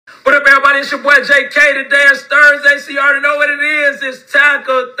everybody? It's your boy JK. Today is Thursday, so you already know what it is. It's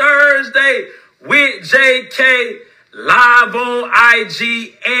Tackle Thursday with JK live on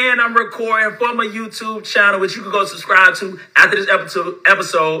IG, and I'm recording for my YouTube channel, which you can go subscribe to after this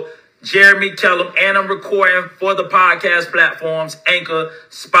episode. Jeremy Kellum, and I'm recording for the podcast platforms, Anchor,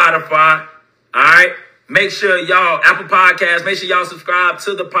 Spotify. All right. Make sure y'all, Apple Podcasts, make sure y'all subscribe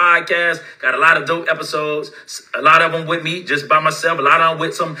to the podcast. Got a lot of dope episodes. A lot of them with me, just by myself. A lot of them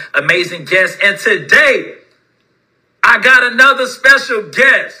with some amazing guests. And today, I got another special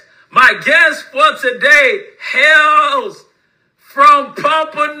guest. My guest for today hails from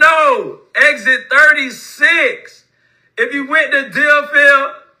Pompano, exit 36. If you went to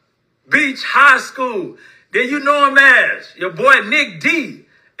Davenport Beach High School, then you know him as your boy Nick D.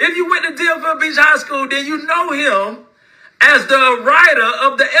 If you went to Davenport Beach High School, then you know him as the writer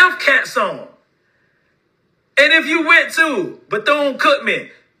of the F-Cat song. And if you went to Bethune-Cookman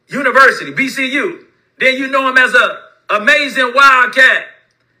University, BCU, then you know him as an amazing Wildcat.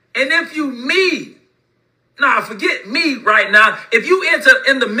 And if you forget me right now, if you enter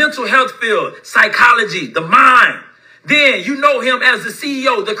in the mental health field, psychology, the mind, then you know him as the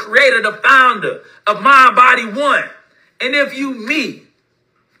CEO, the creator, the founder of Mind Body One. And if you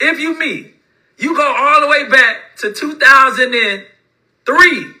go all the way back to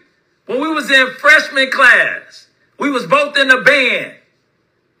 2003 when we was in freshman class. We was both in the band.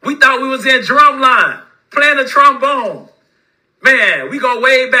 We thought we was in drumline, playing the trombone. Man, we go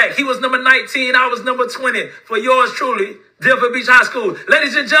way back. He was number 19, I was number 20 for yours truly, Davenport Beach High School.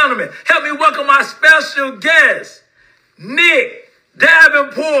 Ladies and gentlemen, help me welcome my special guest, Nick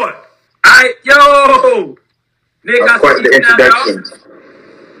Davenport. All right, yo. Nick, that was quite the introduction.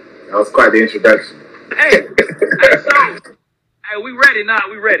 That was quite the introduction. Hey, we ready now.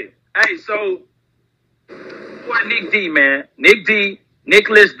 We ready. Hey, so, boy, Nick D, man. Nick D,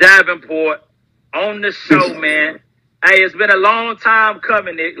 Nicholas Davenport on the show, man. Hey, it's been a long time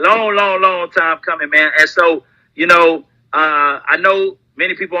coming, Nick. Long time coming, man. And so, I know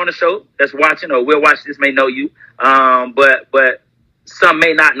many people on the show that's watching or will watch this may know you, but some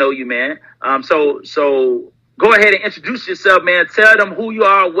may not know you, man. So go ahead and introduce yourself, man. Tell them who you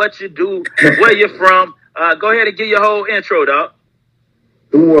are, what you do, where you're from. Go ahead and give your whole intro, dog.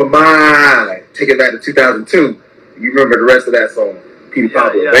 Who am I? Take it back to 2002. You remember the rest of that song, Petey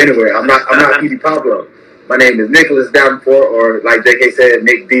Pablo. Yeah. But anyway, I'm not Petey Pablo. My name is Nicholas Davenport, or like JK said,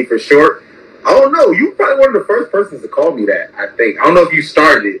 Nick D for short. I don't know. You were probably one of the first persons to call me that, I think. I don't know if you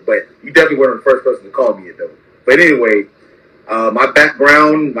started it, but you definitely were the first person to call me it, though. But anyway, my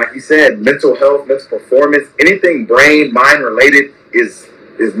background, like you said, mental health, mental performance, anything brain, mind related is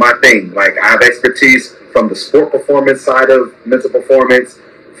my thing. Like, I have expertise from the sport performance side of mental performance,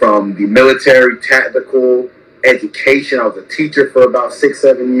 from the military, tactical, education. I was a teacher for about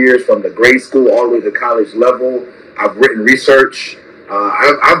 6-7 years, from the grade school all the way to college level. I've written research.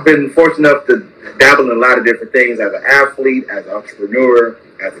 I've been fortunate enough to dabble in a lot of different things as an athlete, as an entrepreneur,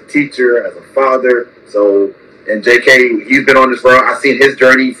 as a teacher, as a father. So, and JK, he's been on this road. I've seen his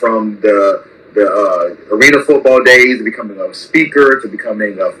journey from the arena football days to becoming a speaker, to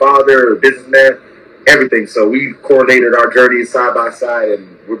becoming a father, a businessman, everything. So we coordinated our journeys side by side,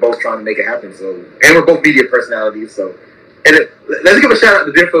 and we're both trying to make it happen. So, and we're both media personalities. So, let's give a shout out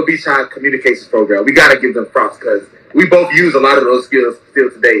to the Davenport Beach High Communications Program. We got to give them props because we both use a lot of those skills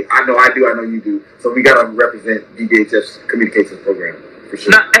still today. I know I do. I know you do. So we got to represent DBHF's Communications Program for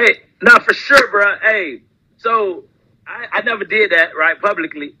sure. No, for sure, bro. Hey, so I never did that, right,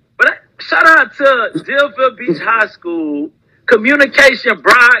 publicly. But shout out to Davenport Beach High School Communication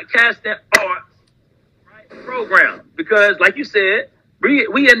Broadcasting Arts program, because like you said, we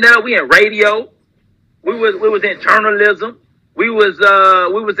in there, we in radio, we was in journalism, we was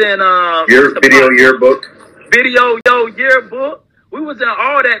in your video yearbook, we was in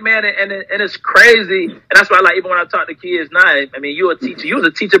all that, man, and it's crazy, and that's why, like, even when I talk to kids now, I mean, you was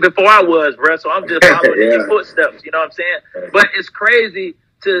a teacher before I was, bro, so I'm just following in your footsteps, you know what I'm saying? But it's crazy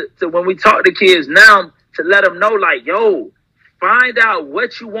to when we talk to kids now, to let them know, like, yo, find out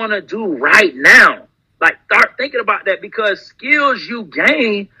what you want to do right now. Like, start thinking about that, because skills you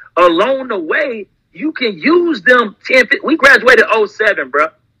gain along the way, you can use them. We graduated 07, bro.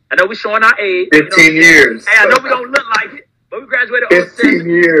 I know we're showing our age. 15 years. Hey, I know we don't look like it, but we graduated 15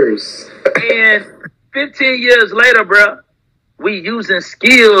 years. And 15 years later, bro, we using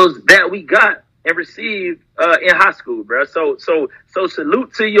skills that we got and received in high school, bro. So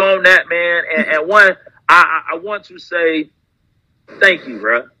salute to you on that, man. And one, I want to say thank you,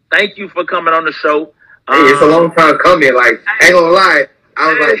 bro. Thank you for coming on the show. Hey, it's a long time coming. Like, I ain't gonna lie,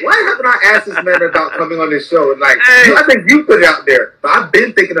 I was like, why haven't I asked this man about coming on this show? And like, I think you put it out there, but I've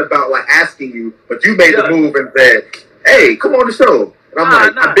been thinking about like asking you, but you made the move and said, hey, come on the show. And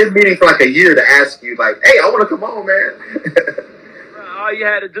I'm I've been meaning for like a year to ask you, like, hey, I want to come on, man. All you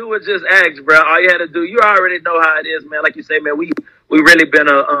had to do was just ask, bro. All you had to do, you already know how it is, man. Like you say, man, we really been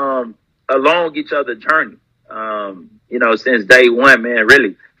along each other's journey. You know, since day one, man.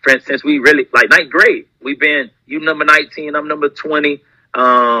 Really, since we really like ninth grade, we've been. You number 19, I'm number 20.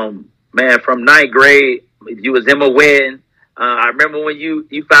 Man, from ninth grade, you was in my wedding. I remember when you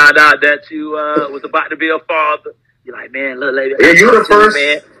found out that you was about to be a father. You're like, man, look, lady. Yeah, you were the first,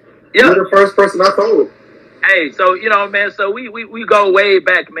 man. Yeah. You were the first person I told. Hey, so, you know, man, so we go way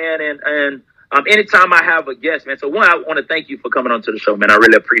back, man, and anytime I have a guest, man, so one, I want to thank you for coming on to the show, man. I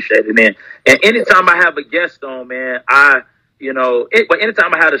really appreciate it, man. And anytime I have a guest on, man, but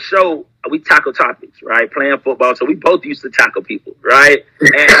anytime I had a show, we tackle topics, right? Playing football, so we both used to tackle people, right?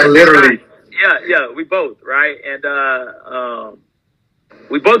 And literally. Yeah, we both, right? And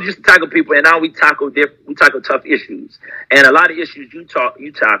we both used to tackle people, and now we tackle tough issues. And a lot of issues you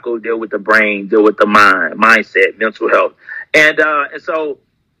tackle deal with the brain, deal with the mind, mindset, mental health. And so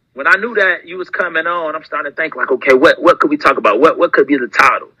when I knew that you was coming on, I'm starting to think like, okay, what could we talk about? What could be the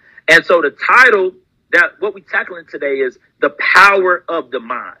title? And so the title that what we're tackling today is the power of the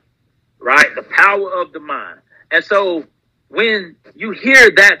mind, right? The power of the mind. And so when you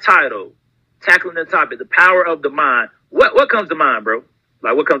hear that title, tackling the topic, the power of the mind, what comes to mind, bro?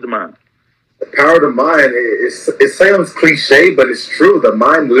 Like, what comes to mind? The power of the mind, it sounds cliche, but it's true. The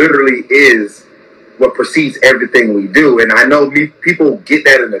mind literally is what precedes everything we do. And I know people get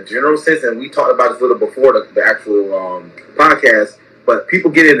that in a general sense, and we talked about this a little before the actual podcast, but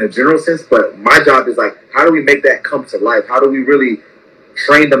people get it in a general sense. But my job is like, how do we make that come to life? How do we really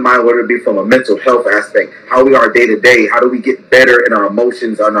train the mind, whether it be from a mental health aspect, how we are day to day? How do we get better in our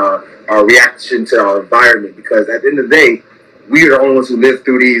emotions, on our reaction to our environment? Because at the end of the day, we are the only ones who live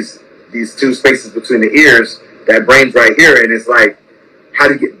through these two spaces between the ears, that brain's right here, and it's like, how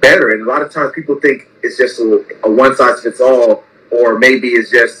do you get better? And a lot of times people think it's just a one-size-fits-all, or maybe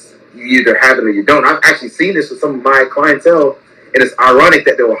it's just you either have it or you don't. I've actually seen this with some of my clientele, and it's ironic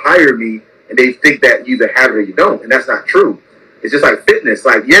that they will hire me, and they think that you either have it or you don't, and that's not true. It's just like fitness.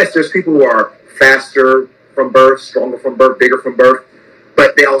 Like, yes, there's people who are faster from birth, stronger from birth, bigger from birth,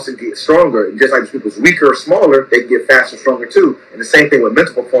 but they also get stronger. And just like people's weaker or smaller, they can get faster, stronger too. And the same thing with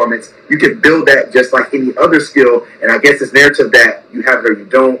mental performance. You can build that just like any other skill. And I guess this narrative that you have it or you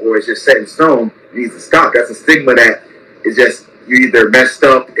don't, or it's just set in stone, needs to stop. That's a stigma that is just, you either messed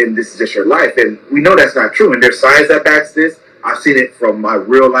up and this is just your life. And we know that's not true. And there's science that backs this. I've seen it from my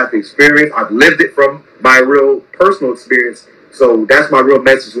real life experience. I've lived it from my real personal experience. So that's my real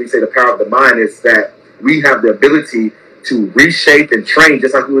message when you say the power of the mind, is that we have the ability to reshape and train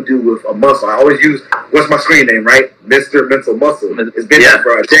just like we would do with a muscle. I always use, what's my screen name, right? Mr. Mental Muscle. It's been there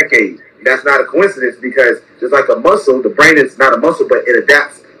for a decade. That's not a coincidence, because just like a muscle, the brain is not a muscle, but it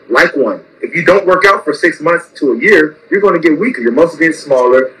adapts like one. If you don't work out for 6 months to a year, you're going to get weaker. Your muscles get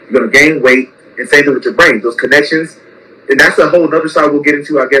smaller. You're going to gain weight, and same thing with your brain. Those connections, and that's a whole other side we'll get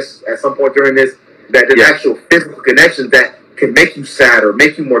into, I guess, at some point during this, that there's actual physical connections that can make you sad or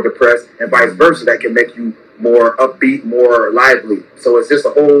make you more depressed, and vice versa, that can make you more upbeat, more lively. So it's just a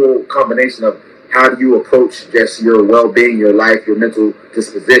whole combination of how do you approach just your well-being, your life, your mental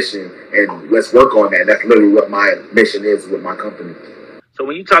disposition, and let's work on that. That's literally what my mission is with my company. So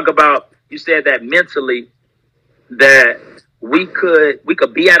when you talk about, you said that mentally, that we could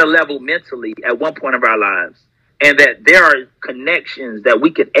be at a level mentally at one point of our lives, and that there are connections that we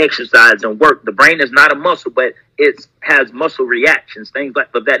can exercise and work. The brain is not a muscle, but it has muscle reactions, things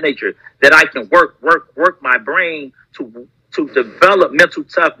like of that nature, that I can work my brain to develop mental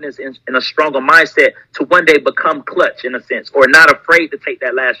toughness and a stronger mindset to one day become clutch, in a sense, or not afraid to take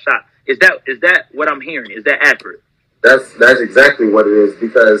that last shot. Is that what I'm hearing? Is that accurate? That's exactly what it is,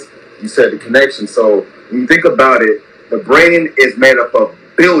 because you said the connection. So when you think about it, the brain is made up of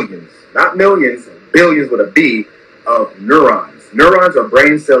billions, not millions, billions with a B, of neurons. Neurons are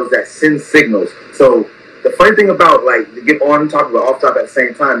brain cells that send signals. So the funny thing about, like, to get on and talk about off top at the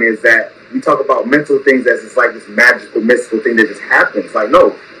same time, is that we talk about mental things as it's like this magical, mystical thing that just happens. Like,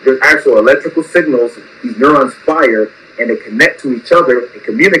 no, there's actual electrical signals. These neurons fire, and they connect to each other and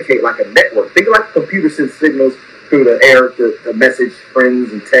communicate like a network. Think of like a computer sends signals through the air to message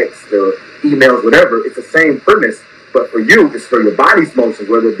friends and texts or emails, whatever. It's the same premise. But for you, it's for your body's motions,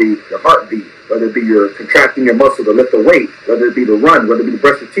 whether it be your heartbeat, whether it be your contracting your muscle to lift a weight, whether it be to run, whether it be to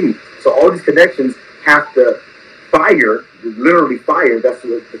brush your teeth. So all these connections have to fire, literally fire. That's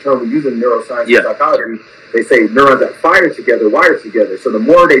the term we use in neuroscience and psychology. They say neurons that fire together wire together. So the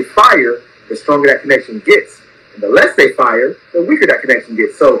more they fire, the stronger that connection gets. And the less they fire, the weaker that connection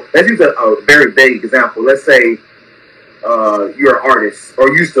gets. So let's use a very vague example. Let's say you're an artist or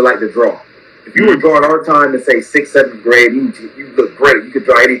used to like to draw. If you were drawing all the time in, say, 6th, 7th grade, you look great. You could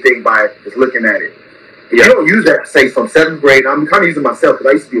draw anything by just looking at it. If you don't use that, say, from 7th grade, I'm kind of using myself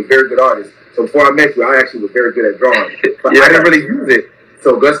because I used to be a very good artist. So before I met you, I actually was very good at drawing. But I didn't really use it.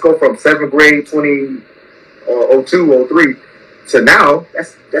 So let's go from 7th grade, 02, 03, to now,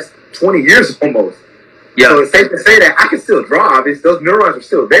 that's 20 years almost. Yeah. So it's safe to say that I can still draw. Obviously, those neurons are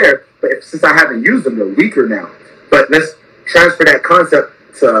still there. But since I haven't used them, they're weaker now. But let's transfer that concept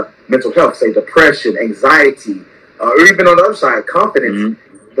to mental health, say depression, anxiety, or even on the other side, confidence.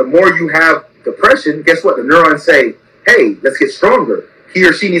 Mm-hmm. The more you have depression, guess what? The neurons say, hey, let's get stronger. He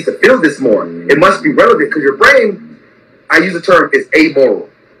or she needs to feel this more. It must be relevant because your brain, I use the term, is amoral.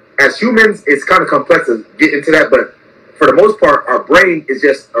 As humans, it's kind of complex to get into that, but for the most part, our brain is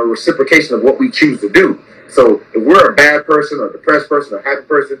just a reciprocation of what we choose to do. So if we're a bad person or a depressed person or a happy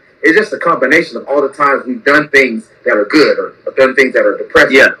person, it's just a combination of all the times we've done things that are good or done things that are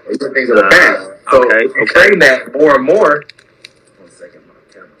depressing or done things that are bad. So if you train that more and more, one second, my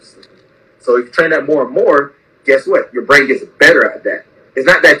camera's slipping. So if you train that more and more, guess what? Your brain gets better at that. It's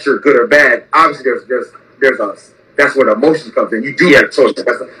not that you're good or bad. Obviously, that's where the emotions comes in. You do make choices.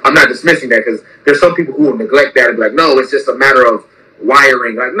 I'm not dismissing that because there's some people who will neglect that and be like, no, it's just a matter of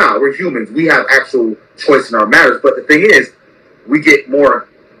wiring. Like, no, we're humans. We have actual choice in our matters. But the thing is, we get more,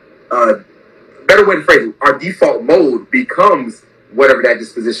 better way to phrase it, our default mode becomes whatever that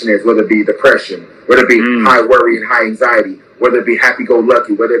disposition is, whether it be depression, whether it be high worry and high anxiety, whether it be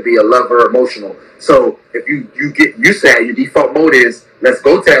happy-go-lucky, whether it be a lover, emotional. So if you get used to that, your default mode is, let's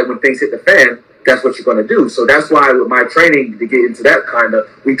go to that when things hit the fan, that's what you're going to do. So that's why with my training, to get into that kind of,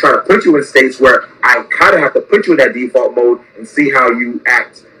 we try to put you in states where I kind of have to put you in that default mode and see how you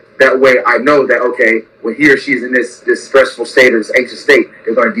act. That way I know that, okay, when he or she's in this stressful state or this anxious state,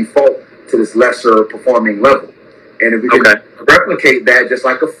 they're going to default to this lesser performing level. And if we can replicate that just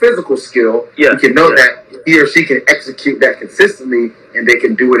like a physical skill, we can know that he or she can execute that consistently and they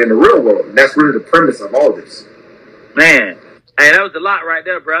can do it in the real world. And that's really the premise of all this. Man. Hey, that was a lot right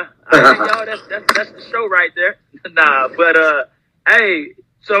there, bro. Y'all, that's the show right there. Hey,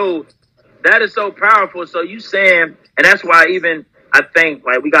 so that is so powerful. So you saying, and that's why even I think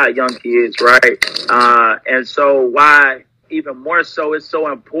like we got young kids, right? And so why even more so it's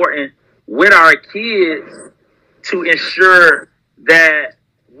so important with our kids to ensure that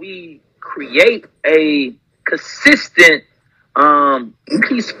we create a consistent,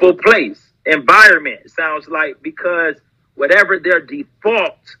 peaceful environment. It sounds like, because whatever their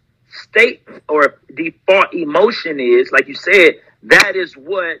default state or default emotion is, like you said, that is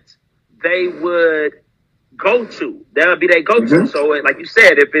what they would go to. That would be their go-to. So like you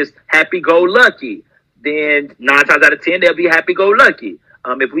said, if it's happy-go-lucky, then 9 times out of 10, they'll be happy-go-lucky.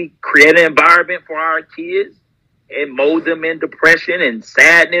 If we create an environment for our kids and mold them in depression and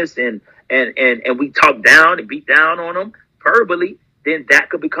sadness and we talk down and beat down on them verbally, then that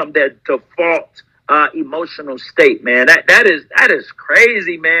could become their default emotional state, man. That is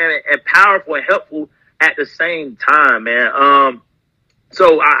crazy, man, and powerful and helpful at the same time, man.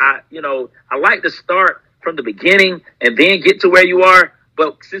 So I like to start from the beginning and then get to where you are.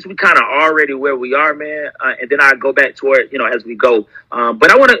 But since we kind of already where we are, man, and then I go back to it, as we go.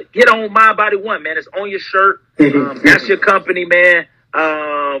 But I want to get on Mind Body One, man. It's on your shirt. That's your company, man.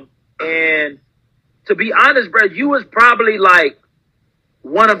 And to be honest, bro, you was probably like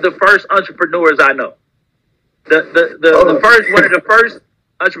one of the first entrepreneurs I know. One of the first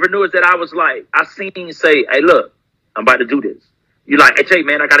entrepreneurs that I was like, I seen say, hey, look, I'm about to do this. You like, hey, Jay,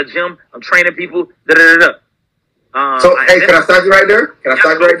 man, I got a gym. I'm training people. Can I stop you right there?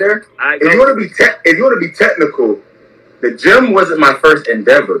 If you want to be technical, the gym wasn't my first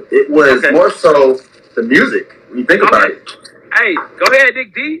endeavor. It was more so the music. When you think about it. Hey, go ahead,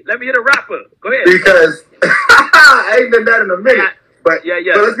 Nick D. Let me hit a rapper. Go ahead. Because I ain't done that in a minute. But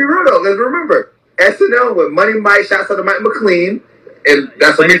let's be real though. Let's remember SNL with Money Mike. Shouts out to Mike McLean, and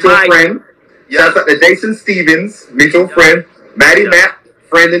that's a mutual friend. Shouts out to Jason Stevens, mutual friend. Maddie Matt,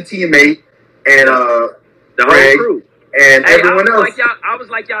 friend and teammate, and the whole crew. And everyone else. I was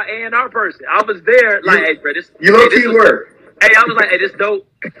like y'all A&R person. I was there like, hey, bro, this. You low-key were. Hey, I was like, hey, this dope.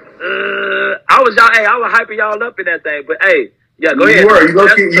 I was hyping y'all up in that thing. But hey, go ahead. You were. You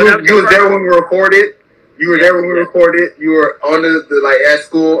was there when we recorded. You were there when we recorded. You were on the at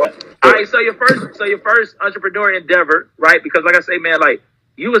school. All right, so your first entrepreneur endeavor, right? Because like I say, man, like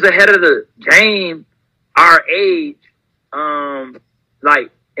you was ahead of the game our age,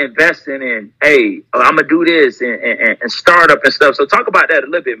 like investing in, hey, I'm gonna do this and startup and stuff. So talk about that a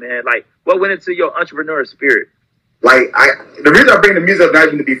little bit, man. Like, what went into your entrepreneur spirit? Like, the reason I bring the music up, not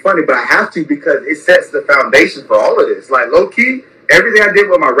even to be funny, but I have to because it sets the foundation for all of this. Like, low key, everything I did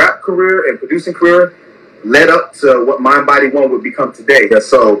with my rap career and producing career led up to what Mind Body One would become today.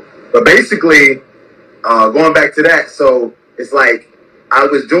 So, but basically, going back to that, so it's like I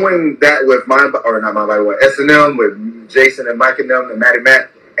was doing that with not Mind Body One, S&M with Jason and Mike and them and Matty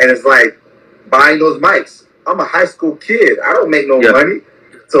Matt, and it's like buying those mics. I'm a high school kid. I don't make no money.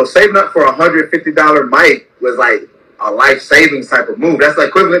 So saving up for $150 mic was like a life savings type of move. That's like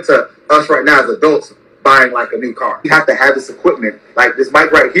equivalent to us right now as adults buying like a new car. You have to have this equipment, like this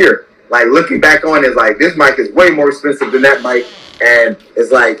mic right here. Like looking back on it, like this mic is way more expensive than that mic, and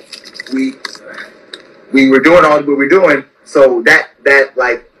it's like we were doing all what we were doing. So that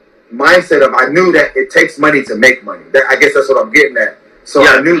like mindset of I knew that it takes money to make money. I guess that's what I'm getting at. So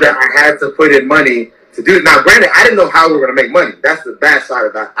I knew that I had to put in money to do it. Now, granted, I didn't know how we were going to make money. That's the bad side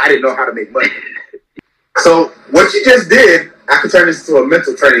of that. I didn't know how to make money. So what you just did, I could turn this into a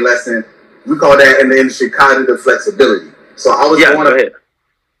mental training lesson. We call that in the industry cognitive flexibility. So I was going up,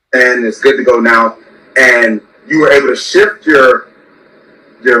 and it's good to go now. And you were able to shift your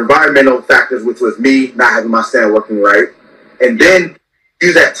environmental factors, which was me not having my stand working right, and then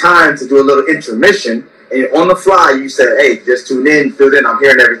use that time to do a little intermission. And on the fly, you said, hey, just tune in, fill in. I'm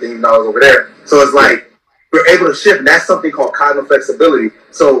hearing everything, even though I was over there. So it's like we're able to shift. And that's something called cognitive flexibility.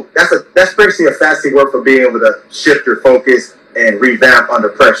 So that's basically a fancy word for being able to shift your focus and revamp under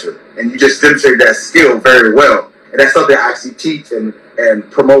pressure. And you just demonstrated that skill very well. And that's something I actually teach and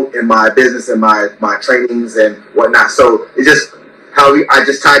promote in my business and my trainings and whatnot. So it's just how I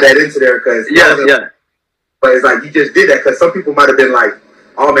just tied that into there because But it's like you just did that because some people might have been like,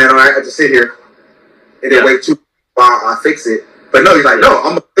 oh man, all right, I just sit here and then wait while I fix it. But no, he's like, no,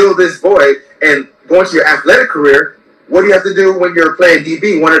 I'm gonna fill this void. And going to your athletic career, what do you have to do when you're playing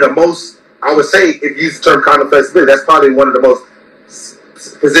DB? One of the most, I would say, if you use the term cognitive flexibility, that's probably one of the most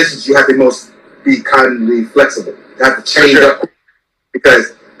positions you have to most be cognitively flexible. You have to change up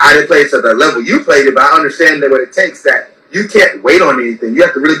because I didn't play to the level you played it, but I understand that what it takes that you can't wait on anything. You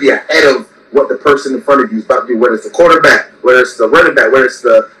have to really be ahead of what the person in front of you is about to do, whether it's the quarterback, whether it's the running back, whether it's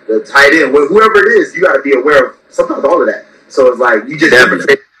the tight end, whoever it is, you got to be aware of sometimes all of that. So it's like you just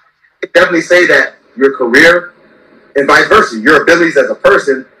definitely say that your career and vice versa, your abilities as a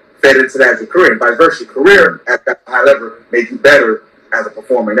person fed into that as a career, and vice versa, your career at that high level made you better as a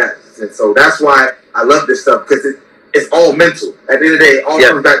performer in that. And so that's why I love this stuff because it's all mental. At the end of the day, it all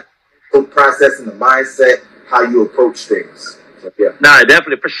comes back to the process and the mindset, how you approach things. So, Nah,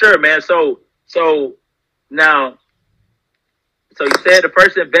 definitely, for sure, man. So now, so you said the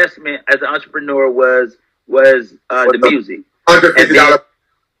first investment as an entrepreneur was the music. $150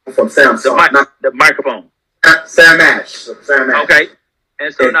 from Samsung. The microphone. Sam Ash. Okay.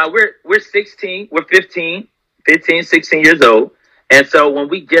 And so now we're 16, we're 15, 16 years old. And so when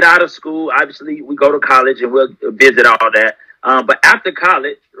we get out of school, obviously we go to college and we'll visit all that. But after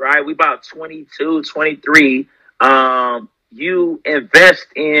college, right, we about 22, 23, you invest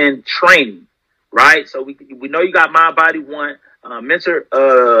in training, right? So we know you got Mind Body One, Mr.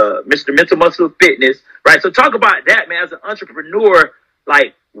 Mental Muscle Fitness, right? So talk about that, man, as an entrepreneur,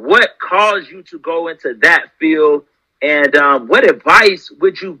 like what caused you to go into that field, and what advice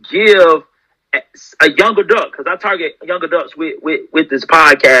would you give a young adult? Because I target young adults with this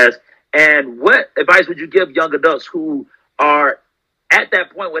podcast, and what advice would you give young adults who are at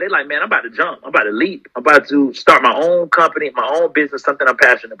that point where they're like, man, I'm about to jump, I'm about to leap, I'm about to start my own company, my own business, something I'm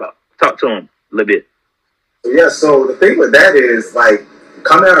passionate about? Talk to them a little bit. Yeah, so the thing with that is, like,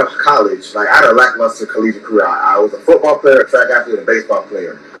 coming out of college, like, I had a lackluster collegiate career. I was a football player, a track athlete, and a baseball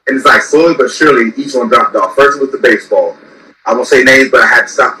player. And it's like, slowly but surely, each one dropped off. First it was the baseball. I won't say names, but I had to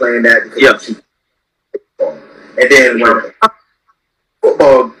stop playing that because of baseball. And then when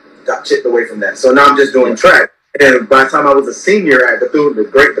football got chipped away from that. So now I'm just doing track. And by the time I was a senior at Bethune, the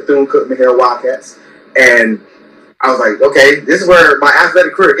great Bethune-Cookman Hill Wildcats, and I was like, okay, this is where my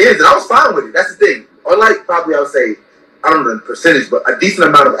athletic career ends. And I was fine with it. That's the thing. Unlike probably, I would say, I don't know the percentage, but a decent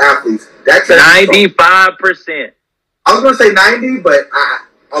amount of athletes. That 95%. I was going to say 90, but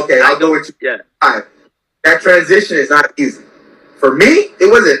I'll go with you. Yeah. That transition is not easy. For me, it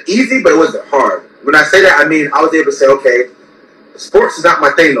wasn't easy, but it wasn't hard. When I say that, I mean, I was able to say, okay, sports is not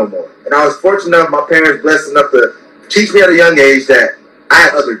my thing no more. And I was fortunate enough, my parents blessed enough to teach me at a young age that I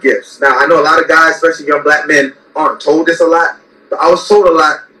had other gifts. Now, I know a lot of guys, especially young black men, aren't told this a lot, but I was told a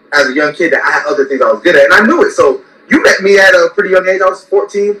lot as a young kid that I had other things I was good at, and I knew it. So you met me at a pretty young age. I was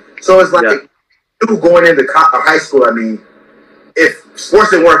 14. So it's like knew going into high school, I mean, if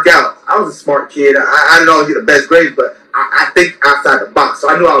sports didn't work out, I was a smart kid. I didn't always get the best grades, but I think outside the box. So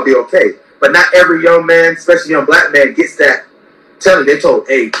I knew I would be okay. But not every young man, especially young black man, gets that telling. They're told,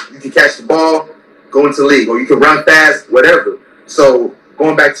 hey, you can catch the ball, go into the league, or you can run fast, whatever. So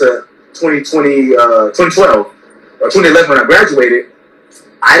going back to 2012 or 2011 when I graduated,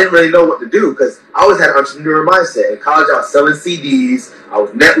 I didn't really know what to do because I always had an entrepreneurial mindset. In college, I was selling CDs, I was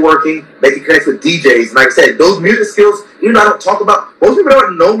networking, making connects with DJs. And like I said, those music skills, even though I don't talk about, most people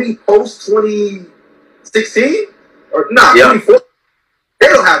don't know me post 2016 or 24. They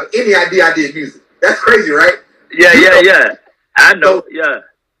don't have any idea I did music. That's crazy, right? Yeah. I know.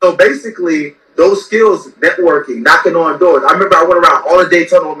 So basically, those skills, networking, knocking on doors. I remember I went around all of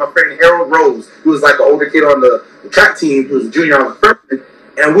Daytona with my friend Harold Rose, who was like an older kid on the track team, who was a junior, I was a freshman.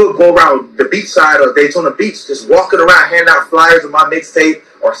 And we'll go around the beach side of Daytona Beach, just walking around, handing out flyers of my mixtape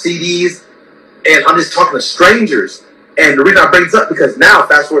or CDs. And I'm just talking to strangers. And the reason I bring this up, because now,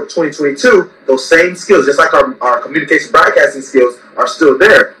 fast forward to 2022, those same skills, just like our communication broadcasting skills, are still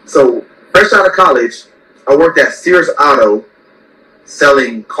there. So, fresh out of college, I worked at Sears Auto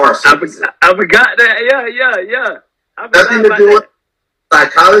selling car services. I forgot that. Yeah. Nothing to do with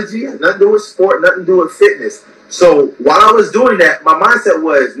psychology, nothing to do with sport, nothing to do with fitness. So while I was doing that, my mindset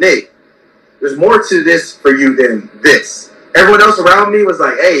was, Nick, there's more to this for you than this. Everyone else around me was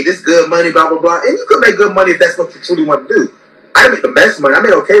like, hey, this is good money, blah, blah, blah. And you could make good money if that's what you truly want to do. I didn't make the best money. I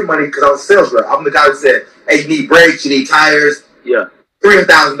made okay money because I was a sales rep. I'm the guy who said, hey, you need brakes, you need tires. Yeah.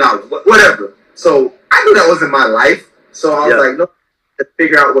 $300,000, whatever. So I knew that wasn't my life. So I was like, no, to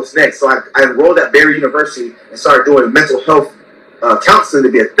figure out what's next. So I enrolled at Barry University and started doing mental health counseling to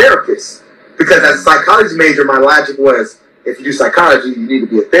be a therapist. Because as a psychology major, my logic was, if you do psychology, you need to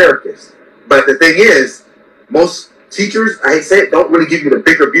be a therapist. But the thing is, most teachers, I hate to say it, don't really give you the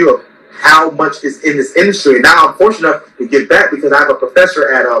bigger view of how much is in this industry. And now I'm fortunate enough to give back because I have a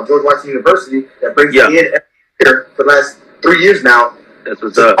professor at George Washington University that brings me in every year for the last 3 years now. That's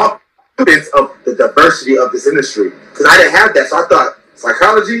what's up. Students of the diversity of this industry. Because I didn't have that. So I thought,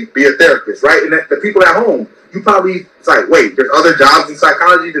 psychology, be a therapist, right? And the people at home, you probably, it's like, wait, there's other jobs in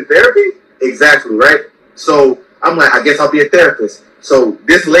psychology than therapy? Exactly, right? So I'm like, I guess I'll be a therapist. So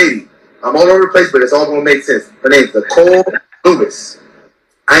this lady, I'm all over the place, but it's all going to make sense. Her name's Nicole Lewis.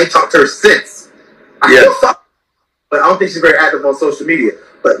 I ain't talked to her since. But I don't think she's very active on social media.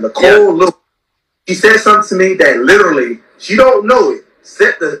 But Nicole Lewis, she said something to me that literally, she don't know it,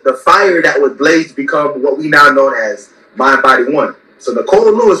 set the fire that would blaze to become what we now know as Mind, Body, One. So Nicole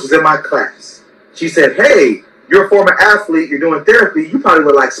Lewis was in my class. She said, hey, you're a former athlete, you're doing therapy, you probably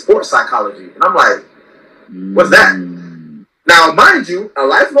would like sports psychology. And I'm like, what's that? Now, mind you, a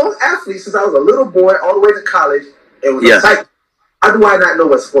lifelong athlete since I was a little boy all the way to college, it was a psych. How do I not know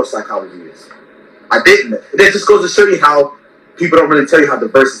what sports psychology is? I didn't. And that just goes to show you how people don't really tell you how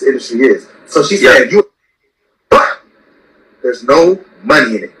diverse this industry is. So she said, but there's no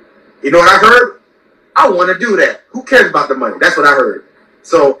money in it. You know what I heard? I want to do that. Who cares about the money? That's what I heard.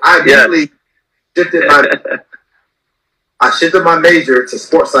 So I immediately shifted my major to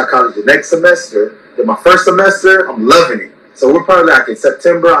sports psychology next semester. Then my first semester, I'm loving it. So we're probably like in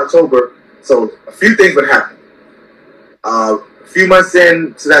September, October. So a few things would happen. A few months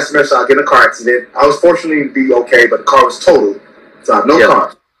into that semester, I'll get in a car accident. I was fortunately to be okay, but the car was totaled. So I have no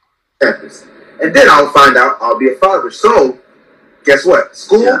car. And then I'll find out I'll be a father. So guess what?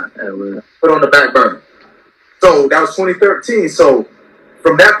 School, put on the back burner. So that was 2013. So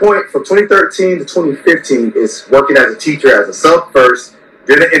from that point, from 2013 to 2015, is working as a teacher as a sub first,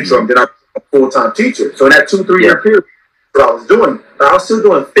 then an interim, then I'm a full-time teacher. So in that 2-3 year period, what I was doing, but I was still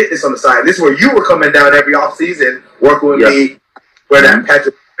doing fitness on the side. This is where you were coming down every off season, working with me, whether at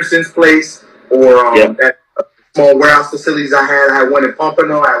Patrick Peterson's place or at small warehouse facilities I had. I had one in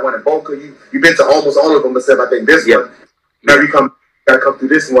Pompano, I had one in Boca. You've been to almost all of them, except I think this one. Now you gotta come through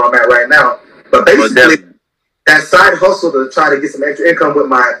this one where I'm at right now. But basically, that side hustle to try to get some extra income with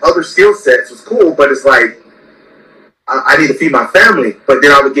my other skill sets was cool, but it's like I need to feed my family. But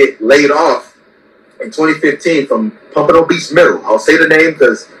then I would get laid off in 2015 from Pompano Beach Middle. I'll say the name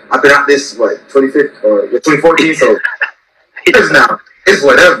because I've been out this 2014, so it's now. It's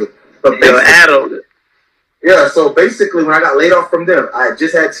whatever. But so basically when I got laid off from them, I had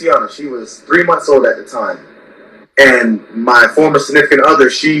just had Tiana. She was 3 months old at the time. And my former significant other,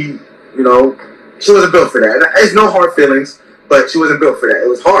 she wasn't built for that. And there's no hard feelings, but she wasn't built for that. It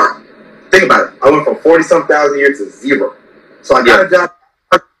was hard. Think about it. I went from 40-some thousand a year to zero. So I got a job.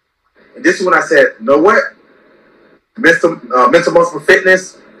 And this is when I said, you know what? Mental muscle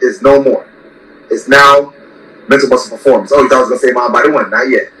fitness is no more. It's now mental muscle performance. Oh, you thought I was going to say Mind, Body, One. Not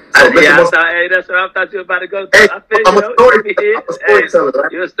yet. So Hey, that's what I thought you were about to go through. Hey, I feel I'm you, a know. storyteller,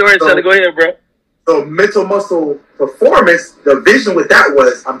 right? You're a storyteller. So, Go ahead, bro. So mental muscle performance, the vision with that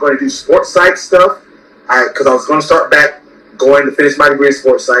was I'm going to do sports psych stuff. Because I was going to start back going to finish my degree in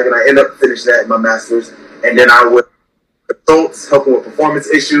sports psych, and I ended up finishing that in my master's. And then I would adults helping with performance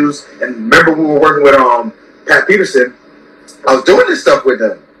issues. And remember, we were working with Pat Peterson. I was doing this stuff with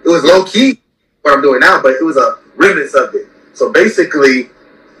them. It was low key what I'm doing now, but it was a remnants of it. So basically,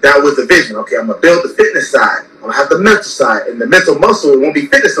 that was the vision. Okay, I'm gonna build the fitness side. I'm gonna have the mental side, and the mental muscle. It won't be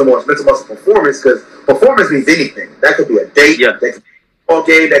fitness no more. It's mental muscle performance, because performance means anything. That could be a date. Yeah. That could be a ball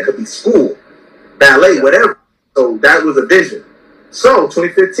game. That could be school, ballet, whatever. So that was a vision. So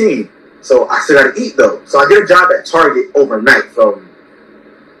 2015. So I still gotta eat though. So I get a job at Target overnight from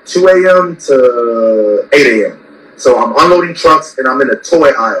 2 a.m. to 8 a.m. So I'm unloading trucks and I'm in the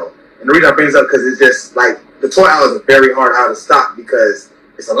toy aisle. And the reason I bring this up because it's just like the toy aisle is a very hard aisle to stock because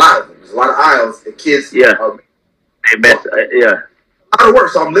it's a lot of them. There's a lot of aisles. The kids yeah. are Yeah. a lot of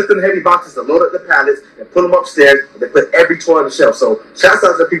work. So I'm lifting the heavy boxes to load up the pallets and put them upstairs, and they put every toy on the shelf. So shouts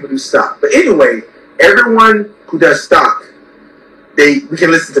out to the people who stock. But anyway, everyone who does stock, we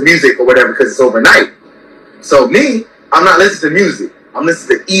can listen to music or whatever because it's overnight. So me, I'm not listening to music. I'm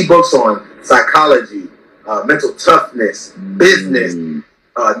listening to ebooks on psychology, mental toughness, business,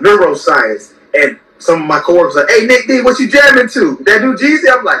 neuroscience, and some of my coworkers are like, "Hey, Nick D, what you jamming to? That new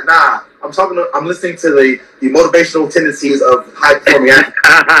Jeezy?" I'm like, "Nah, I'm listening to the motivational tendencies of high performing athletes."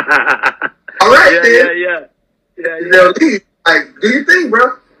 All right, then. Yeah. Like, do your thing,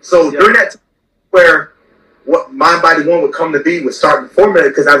 bro. So during that time where what Mind Body One would come to be was starting to formulate,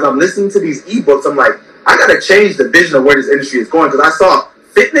 because as I'm listening to these ebooks, I'm like, I got to change the vision of where this industry is going, because I saw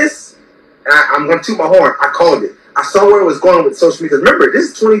fitness, and I'm going to toot my horn. I called it. I saw where it was going with social media. Remember, this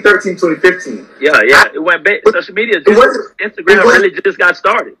is 2013, 2015. Yeah. It went back. Social media, Instagram really just got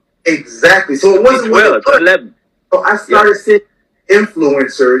started. Exactly. So it wasn't 12, 11. So I started seeing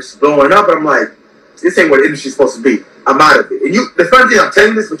influencers blowing up, and I'm like, this ain't what the industry's supposed to be. I'm out of it. And the funny thing, I'm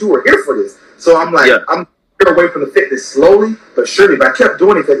telling you this, but you were here for this. So I'm like, I'm away from the fitness slowly but surely. But I kept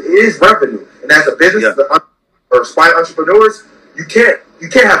doing it because it is revenue. And as a business or aspiring entrepreneurs, you can't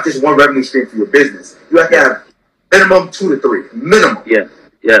have just one revenue stream for your business. You have to have minimum 2 to 3. Minimum. Yeah.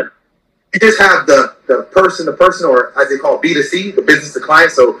 You just have the person, or as they call B2C, the business to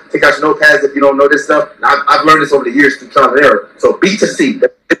client. So take out your notepads if you don't know this stuff. I've learned this over the years through trial and error. So B2C,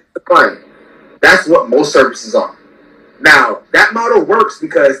 the client. That's what most services are. Now, that model works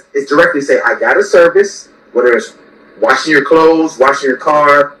because it's directly say, I got a service, whether it's washing your clothes, washing your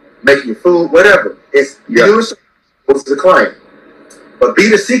car, making your food, whatever. It's you do a service, goes to the client. But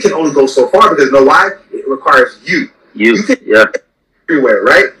B2C can only go so far because you know why? It requires you. You can be everywhere,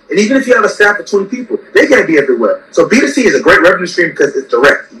 right? And even if you have a staff of 20 people, they can't be everywhere. So B2C is a great revenue stream because it's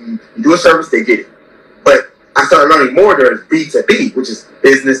direct. You do a service, they get it. But I started learning more. There's B2B, which is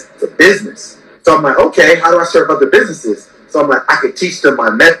business to business. So I'm like, okay, how do I serve other businesses? So I'm like, I could teach them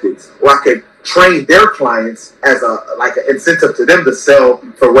my methods, or I could train their clients as an incentive to them to sell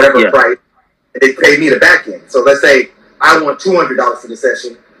for whatever price. And they pay me the back end. So let's say I want $200 for the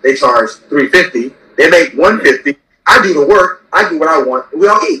session. They charge $350. They make $150. I do the work. I do what I want. And we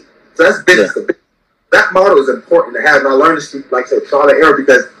all eat. So that's business to business. That model is important to have. And I learned this through, like I said, trial and error,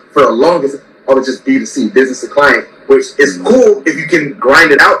 because for the longest, I was just B2C, business to client, which is cool if you can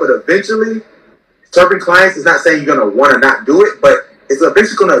grind it out, but eventually, serving clients is not saying you're going to want to not do it, but it's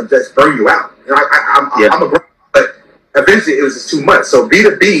eventually going to just burn you out. You know, I'm a grown, but eventually it was just too much. So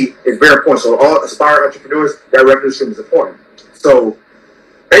B2B is very important. So all aspiring entrepreneurs, that revenue stream is important. So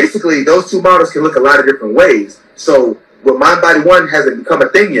basically, those two models can look a lot of different ways. So with Mind Body One hasn't become a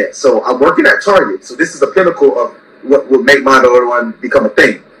thing yet. So I'm working at Target. So this is the pinnacle of what will make Mind Body One become a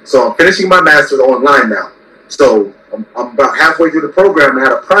thing. So I'm finishing my master's online now. So I'm about halfway through the program. I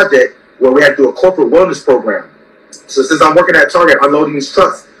had a project where we had to do a corporate wellness program. So since I'm working at Target, unloading these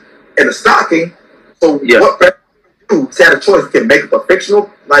trucks and the stocking, so what better to do? To have a choice, you can make up a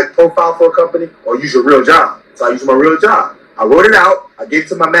fictional profile for a company or use your real job. So I used my real job. I wrote it out. I gave it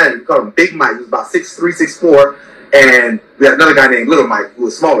to my manager. We called him Big Mike. He was about 6'3", 6'4", and we had another guy named Little Mike who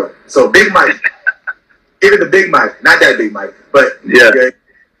was smaller. So Big Mike, give it to Big Mike. Not that Big Mike, but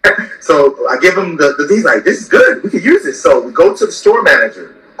So I give him he's like, this is good. We could use this. So we go to the store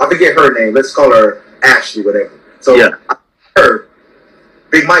manager. I forget her name. Let's call her Ashley, whatever. So I heard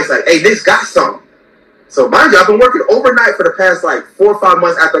Big Mike's like, hey, Nick's got something. So mind you, I've been working overnight for the past 4 or 5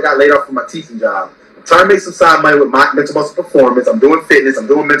 months after I got laid off from my teaching job. I'm trying to make some side money with my mental muscle performance. I'm doing fitness. I'm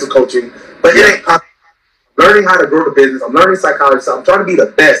doing mental coaching. But it ain't possible. Learning how to grow the business. I'm learning psychology. So I'm trying to be the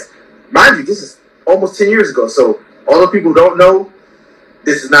best. Mind you, this is almost 10 years ago. So all the people who don't know,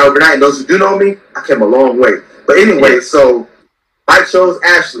 this is not overnight. And those who do know me, I came a long way. But anyway, so Mike chose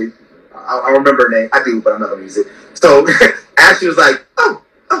Ashley. I remember her name. I do, but I'm not going to use it. So Ashley was like, oh,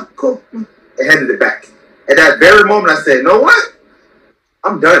 cool. And handed it back. At that very moment, I said, you know what?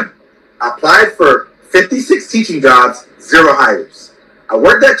 I'm done. I applied for 56 teaching jobs, 0 hires. I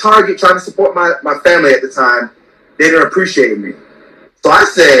worked at Target trying to support my family at the time. They didn't appreciate me. So I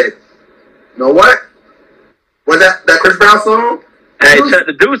said, you know what? Was that Chris Brown song? Hey, check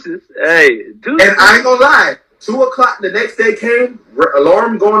the deuces. Hey, deuces. And I ain't gonna lie, 2 o'clock the next day came,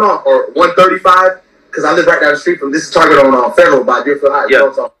 alarm going off, or 1:35, because I live right down the street from this Target on Federal by Deerfield High.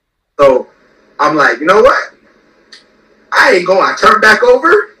 Yeah. So I'm like, you know what? I ain't going. I turned back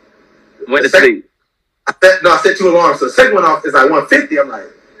over. Went to sleep. I set 2 alarms. So the second one off is like 1:50. I'm like,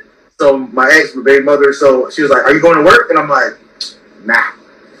 so my ex, my baby mother, so she was like, are you going to work? And I'm like, nah.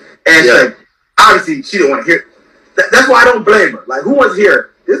 And she's like, obviously, she didn't want to hear it. That's why I don't blame her. Like, who wants to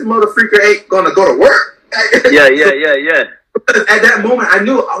hear, this mother freaker ain't going to go to work? Yeah. Because at that moment, I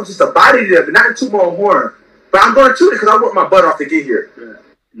knew I was just a body to them, not to toot my own horn. But I'm going to toot it because I worked my butt off to get here. Yeah.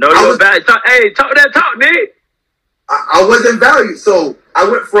 No, you're bad. Talk that talk, Nick. I wasn't valued. So I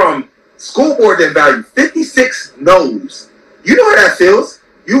went from school board didn't value 56 no's. You know how that feels.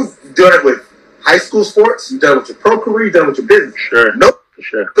 You've done it with high school sports. You've done it with your pro career. You've done it with your business. Sure. No, for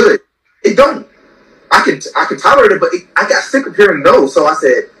sure. Good. It don't. I can tolerate it, but I got sick of hearing no. So I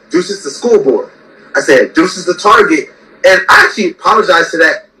said, deuces to school board. I said, deuces to Target. And I actually apologized to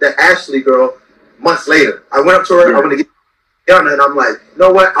that Ashley girl months later. I went up to her. I went to get done, and I'm like, you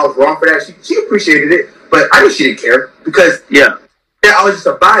know what? I was wrong for that. She appreciated it, but I knew she didn't care because I was just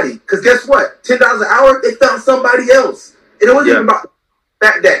a body. Because guess what? $10 an hour, they found somebody else. And it wasn't even about the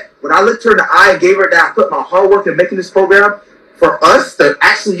fact that when I looked her in the eye and gave her that I put my hard work in making this program for us to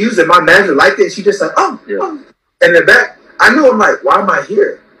actually use it, my manager liked it, and she just like, oh. And then back, I knew, I'm like, why am I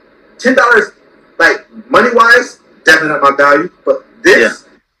here? $10, like, money-wise, definitely not my value, but this,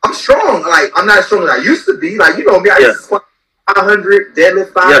 I'm strong. Like, I'm not as strong as I used to be. Like, you know me, I used to squat 500,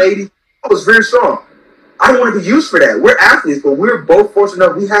 deadlift 580. I was very strong. I don't want to be used for that. We're athletes, but we're both fortunate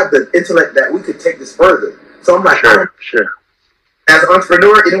enough. We have the intellect that we could take this further. So I'm like, sure. As an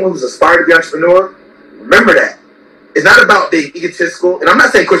entrepreneur, anyone who's aspired to be an entrepreneur, remember that. It's not about being egotistical. And I'm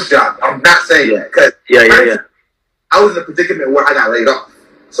not saying quit your job. I'm not saying that. Because I was in a predicament where I got laid off.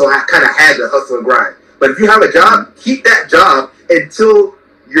 So I kind of had to hustle and grind. But if you have a job, keep that job until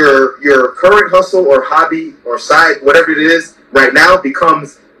your current hustle or hobby or side, whatever it is, right now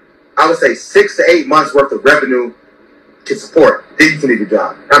becomes, I would say, 6 to 8 months worth of revenue can support. Then you can leave your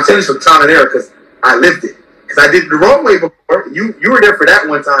job. And I'm telling you some trial and error because I lived it. Because I did it the wrong way before. You were there for that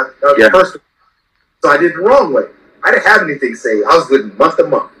one time. That was the first one. So I did it the wrong way. I didn't have anything saved. I was living month to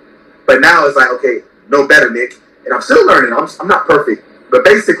month. But now it's like, okay, no better, Nick. And I'm still learning. I'm not perfect. But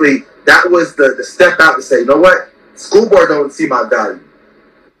basically, that was the step out to say, you know what? School board don't see my value.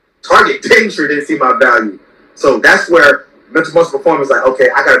 Target dang sure didn't see my value. So that's where mental muscle performance like, okay,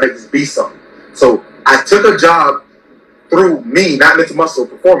 I got to make this be something. So I took a job through me, not mental muscle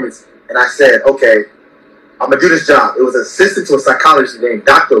performance, and I said, okay, I'm going to do this job. It was an assistant to a psychologist named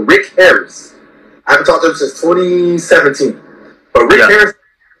Dr. Rick Harris. I haven't talked to him since 2017. But Rick Harris,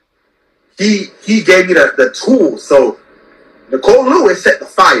 he gave me the tools. So Nicole Lewis set the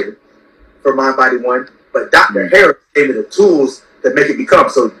fire for Mind Body One, but Dr. Harris gave me the tools that make it become.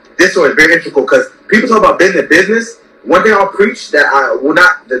 So this one is very integral because people talk about business. One thing I'll preach that I will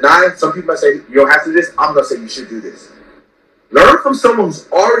not deny, some people might say, you don't have to do this. I'm going to say you should do this. Learn from someone who's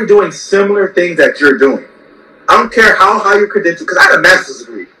already doing similar things that you're doing. I don't care how high your credential, because I had a master's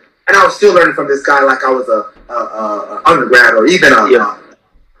degree, and I was still learning from this guy like I was a undergrad or even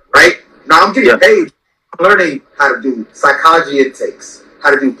right? Now I'm getting paid. I'm learning how to do psychology intakes,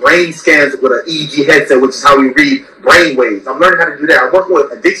 how to do brain scans with an EEG headset, which is how we read brain waves. I'm learning how to do that. I'm working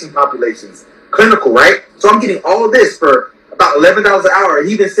with addiction populations, clinical, right? So I'm getting all of this for about $11 an hour. And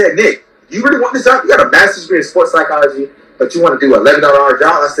he even said, Nick, you really want this job? You got a master's degree in sports psychology, but you want to do an $11 an hour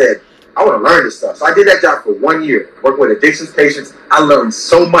job? I said, I want to learn this stuff. So I did that job for 1 year, working with addictions patients. I learned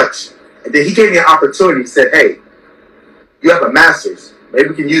so much. And then he gave me an opportunity. He said, hey, you have a master's. Maybe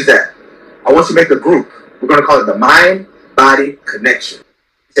we can use that. I want you to make a group. We're going to call it the Mind Body Connection.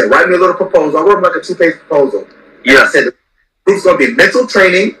 He said, write me a little proposal. I wrote like a 2-page proposal. And I said, the group's going to be mental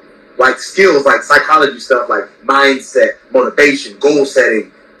training, like skills, like psychology stuff, like mindset, motivation, goal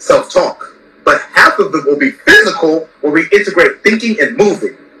setting, self-talk. But half of it will be physical, where we integrate thinking and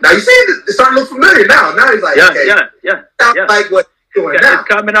moving. Now, you see, it's starting to look familiar now. Now he's like, sounds like what you're doing now.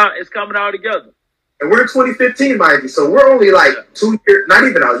 It's coming out together. And we're in 2015, mind you. So we're only like 2 years, not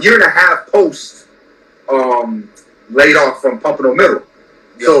even a year and a half post laid off from Pompano Middle.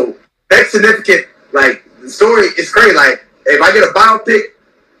 So that's significant. Like, the story is great. Like, if I get a biopic,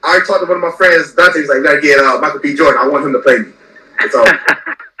 I already talked to one of my friends, Dante, he's like, you gotta get Michael B. Jordan. I want him to play me. So,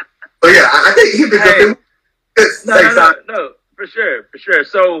 so yeah, I think he'd be good. No, for sure.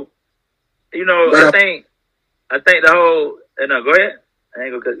 So, you know, I think the whole. No, go ahead. I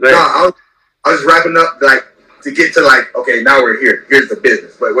ain't gonna go ahead. I was wrapping up, like, to get to, like, okay, now we're here. Here's the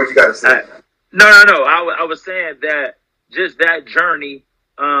business. But what you got to say? No. I was saying that just that journey,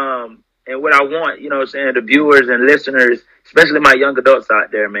 and what I want, you know what I'm saying, the viewers and listeners, especially my young adults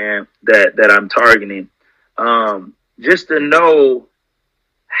out there, man, that I'm targeting, just to know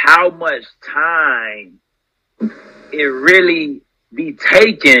how much time it really be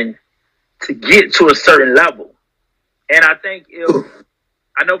taken to get to a certain level. And I think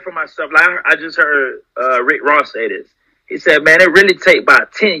I know for myself, like I just heard Rick Ross say this. He said, man, it really take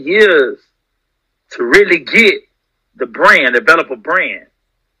about 10 years to really get the brand, develop a brand.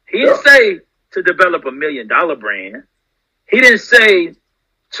 He didn't say to develop $1 million brand. He didn't say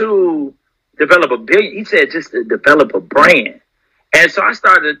to develop $1 billion. He said just to develop a brand. And so I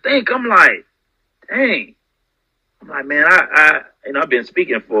started to think, I'm like, dang. I'm like, man, I've been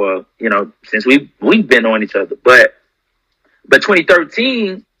speaking for, since we've been on each other. But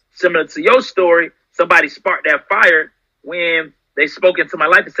 2013, similar to your story, somebody sparked that fire when they spoke into my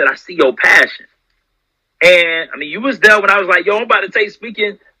life and said, I see your passion. And I mean, you was there when I was like, yo, I'm about to take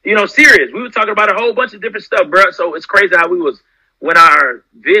speaking, serious. We were talking about a whole bunch of different stuff, bro. So it's crazy how when our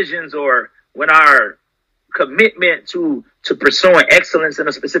visions or when our commitment to pursuing excellence in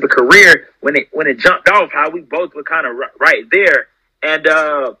a specific career, when it jumped off, how we both were kind of right there. And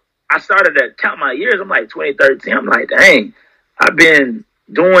I started to count my years. I'm like 2013. I'm like, dang, I've been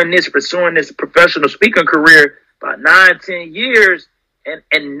pursuing this professional speaking career about 9-10 years.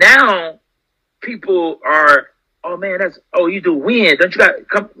 And now people are, oh man, you do win. Don't you got to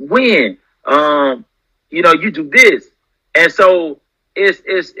come win? You do this. And so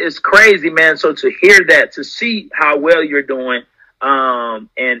it's crazy, man. So to hear that, to see how well you're doing, and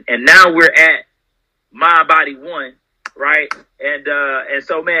now we're at Mind Body One, right? And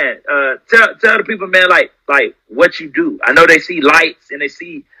so, man, tell the people, man, like what you do. I know they see lights and they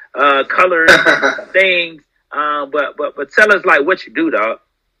see colors, things, but tell us like what you do, dog.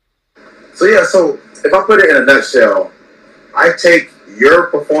 So if I put it in a nutshell, I take your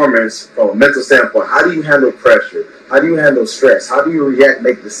performance from a mental standpoint. How do you handle pressure? How do you handle stress? How do you react,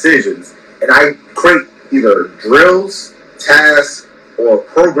 make decisions? And I create either drills, tasks, or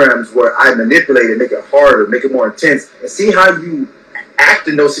programs where I manipulate it, make it harder, make it more intense, and see how you act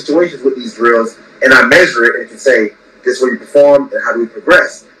in those situations with these drills. And I measure it and can say, this is where you perform and how do we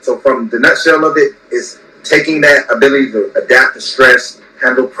progress. So from the nutshell of it is taking that ability to adapt to stress,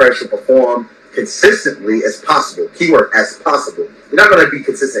 handle pressure, perform consistently as possible. Keyword, as possible. You're not going to be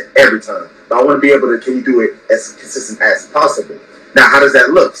consistent every time, but I want to be able to, can you do it as consistent as possible? Now, how does that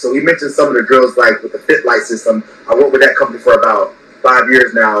look? So we mentioned some of the drills, like with the Fit Light system. I worked with that company for about 5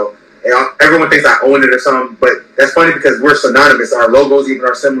 years now. And everyone thinks I own it or something, but that's funny because we're synonymous. Our logos even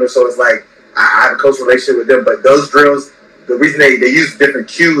are similar, so it's like I have a close relationship with them. But those drills, the reason they use different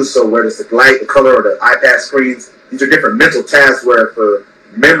cues, so whether it's the light, the color, or the iPad screens, these are different mental tasks where for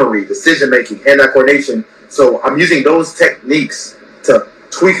memory, decision-making, hand-eye coordination. So I'm using those techniques to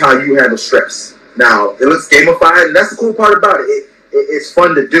tweak how you handle stress. Now, it looks gamified, and that's the cool part about it. It's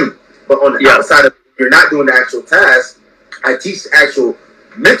fun to do. But on the outside of it, you're not doing the actual task. I teach actual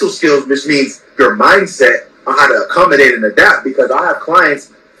mental skills, which means your mindset on how to accommodate and adapt, because I have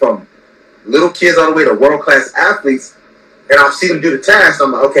clients from little kids all the way to world-class athletes, and I'll see them do the task.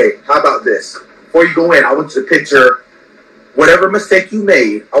 I'm like, okay, how about this? Before you go in, I want you to picture whatever mistake you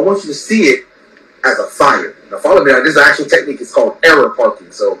made. I want you to see it as a fire. Now, follow me. This actual technique is called error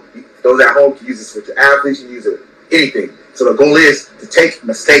parking. So those at home can use this with your athletes. You can use it with anything. So the goal is to take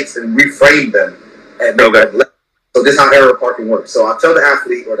mistakes and reframe them and make them less. So this is how error parking works. So I'll tell the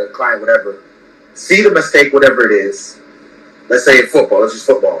athlete or the client, whatever, see the mistake, whatever it is. Let's say in football, let's use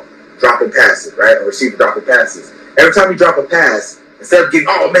football, dropping passes, right? Or receiver dropping passes. Every time you drop a pass, instead of getting,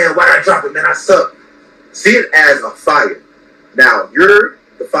 oh man, why did I drop it? Man, I suck. See it as a fire. Now, you're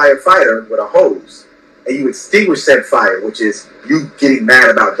the firefighter with a hose, and you extinguish said fire, which is you getting mad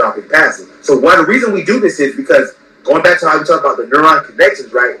about dropping passes. So the reason we do this is because, going back to how we talk about the neuron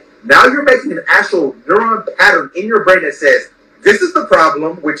connections, right? Now you're making an actual neuron pattern in your brain that says, this is the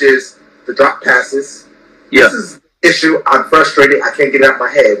problem, which is the drop passes. Yeah. This is the issue. I'm frustrated. I can't get it out of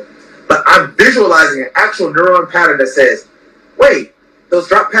my head. But I'm visualizing an actual neuron pattern that says, wait, those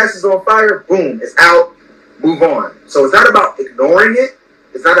drop passes on fire, boom, it's out, move on. So it's not about ignoring it.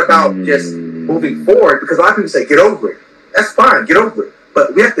 It's not about just moving forward, because a lot of people say, get over it. That's fine, get over it.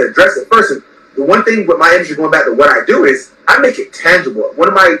 but we have to address it first. And the one thing with my industry, going back to what I do, is I make it tangible. One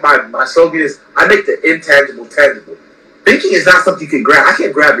of my slogan is I make the intangible tangible. Thinking is not something you can grab. I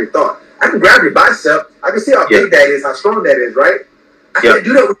can't grab your thought. I can grab your bicep. I can see how big that is, how strong that is, right? I can't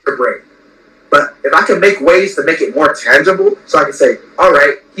do that with your brain. But if I can make ways to make it more tangible, so I can say, all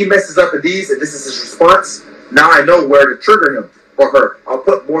right, he messes up in these, and this is his response. Now I know where to trigger him or her. I'll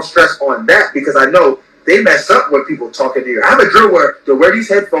put more stress on that because I know they mess up when people talk in here. I have a drill where they'll wear these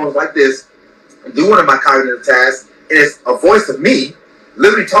headphones like this and do one of my cognitive tasks, and it's a voice of me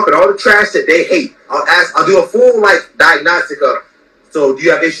literally talking all the trash that they hate. I'll do a full diagnostic of, so do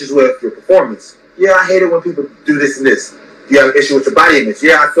you have issues with your performance? Yeah, I hate it when people do this and this. Do you have an issue with your body image?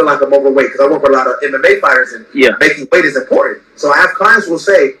 Yeah, I feel like I'm overweight because I work with a lot of MMA fighters and making weight is important. So I have clients who will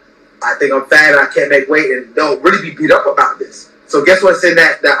say, I think I'm fat and I can't make weight, and they'll really be beat up about this. So guess what's in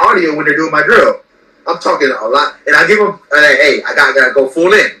that audio when they're doing my drill? I'm talking a lot, and I give them, hey, I gotta go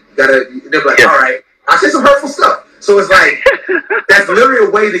full in. They're like, all right. I say some hurtful stuff. So it's like, that's literally a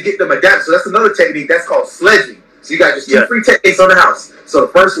way to get them adapted. So that's another technique. That's called sledging. So you got just two free techniques on the house. So the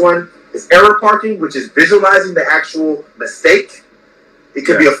first one is error parking, which is visualizing the actual mistake. It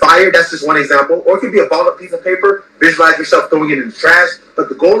could be a fire. That's just one example. Or it could be a balled up piece of paper. Visualize yourself throwing it in the trash. But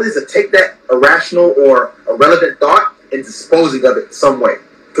the goal is to take that irrational or irrelevant thought and disposing of it some way.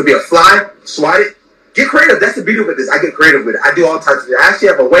 It could be a fly, swat it. Get creative. That's the beauty with this. I get creative with it. I do all types of it. I actually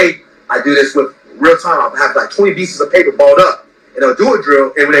have a way I do this with real time. I'll have like 20 pieces of paper balled up, and they'll do a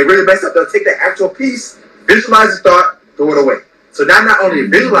drill. And when they really mess up, they'll take that actual piece, visualize the thought, throw it away. So now not only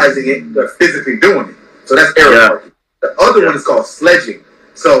visualizing it, they're physically doing it. So that's error parking. The other one is called sledging.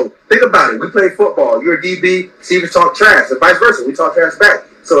 So think about it. We play football. You're a DB. Receivers talk trash, and vice versa. We talk trash back.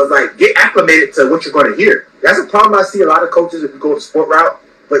 So it's like, get acclimated to what you're going to hear. That's a problem I see a lot of coaches if you go the sport route,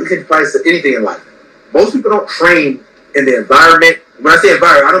 but you can apply this to anything in life. Most people don't train in the environment. When I say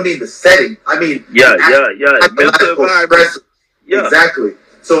environment, I don't mean the setting. I mean exactly.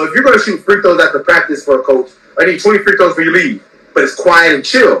 So if you're going to shoot free throws after practice for a coach, I need 20 free throws for you leave, but it's quiet and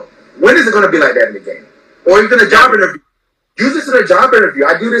chill. When is it going to be like that in the game? Or even a job interview. Use this in a job interview.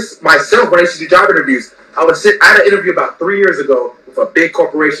 I do this myself when I used to do job interviews. I had an interview about 3 years ago with a big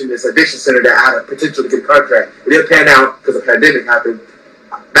corporation, this addiction center that had a potential to get a contract. It didn't pan out because the pandemic happened.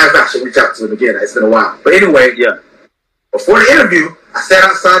 Matter of fact, I should reach out to them again. It's been a while. But anyway, before the interview, I sat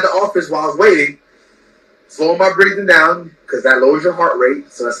outside the office while I was waiting, slowing my breathing down because that lowers your heart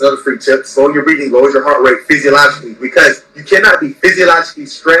rate. So that's another free tip. Slowing your breathing lowers your heart rate physiologically because you cannot be physiologically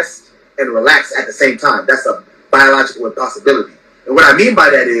stressed and relaxed at the same time. That's a biological impossibility. And what I mean by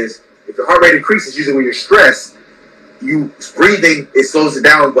that is, if your heart rate increases, usually when you're stressed, breathing, it slows it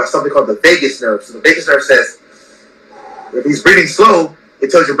down by something called the vagus nerve. So the vagus nerve says, if he's breathing slow, it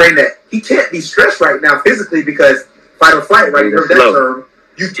tells your brain that he can't be stressed right now physically because fight or flight, right? You heard that term.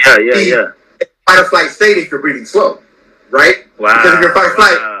 You can't be fight or flight state if you're breathing slow, right? Wow. Because if you're fight or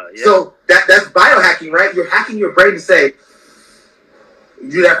flight. So that's biohacking, right? You're hacking your brain to say, you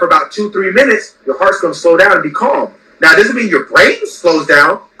do that for about 2-3 minutes, your heart's going to slow down and be calm. Now, it doesn't mean your brain slows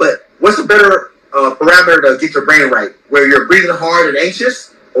down, but what's a better parameter to get your brain right? Where you're breathing hard and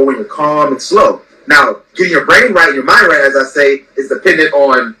anxious, or when you're calm and slow? Now, getting your brain right and your mind right, as I say, is dependent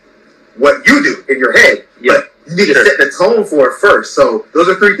on what you do in your head. But you need to set the tone for it first. So those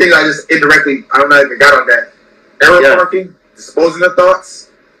are 3 things I just indirectly, I don't know if I got on that. Error parking, disposing of thoughts,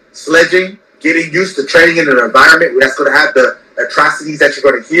 sledging, getting used to training in an environment that's going to have the atrocities that you're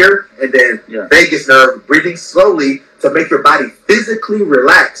going to hear, and then vagus nerve, breathing slowly to make your body physically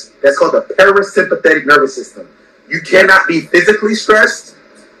relax. That's called the parasympathetic nervous system. You cannot be physically stressed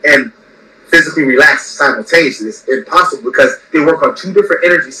and physically relaxed simultaneously. It's impossible because they work on 2 different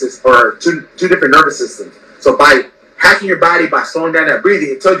energy systems or two different nervous systems. So by hacking your body, by slowing down that breathing,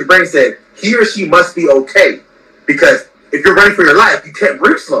 it tells your brain said he or she must be okay. Because if you're running for your life, you can't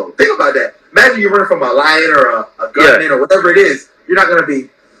breathe slow. Think about that. Imagine you're running from a lion or a gunman or whatever it is. You're not going to be.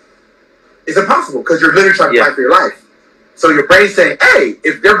 It's impossible because you're literally trying to fight for your life. So your brain's saying, hey,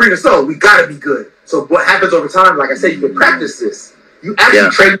 if they're breathing slow, we got to be good. So what happens over time, like I said, you can practice this. You actually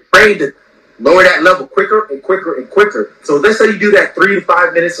train your brain to lower that level quicker and quicker and quicker. So let's say you do that 3 to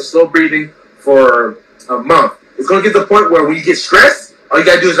 5 minutes of slow breathing for a month. It's going to get to the point where when you get stressed, all you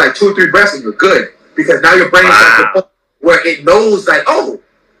got to do is like 2 or 3 breaths and you're good. Because now your brain is at the point where it knows like, oh,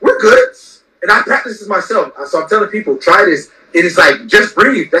 we're good. And I practice this myself. So I'm telling people, try this. It is like, just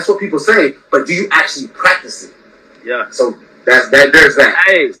breathe. That's what people say. But do you actually practice it? Yeah. So there's that.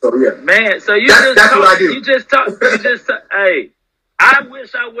 Hey, so man. So that's what I do. You just talk. Hey, I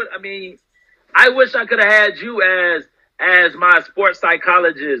wish I would. I mean, I wish I could have had you as my sports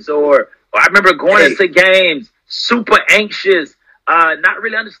psychologist. Or I remember going into games super anxious not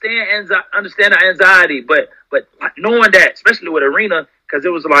really understand the anxiety, but knowing that, especially with arena, because it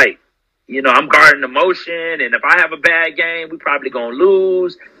was like, I'm guarding emotion, and if I have a bad game, we probably gonna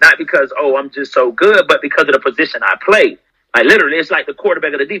lose. Not because I'm just so good, but because of the position I play. Like literally, it's like the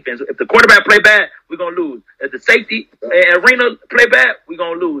quarterback of the defense. If the quarterback play bad, we're gonna lose. If the safety arena play bad, we're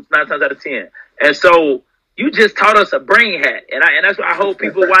gonna lose 9 times out of 10. And so you just taught us a brain hack, and that's what I hope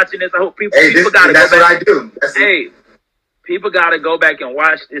people watching this. I hope people gotta that's go back. What I do. People gotta go back and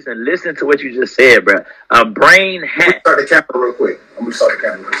watch this and listen to what you just said, bro. A brain hack. Start the camera real quick. I'm gonna start the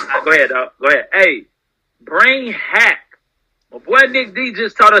camera real quick. Go ahead, dog. Go ahead. Hey, brain hack. My boy Nick D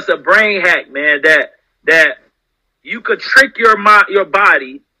just taught us a brain hack, man. That you could trick your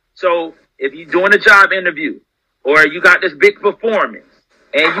body. So if you're doing a job interview, or you got this big performance,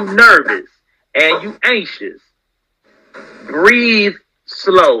 and you nervous, and you anxious, breathe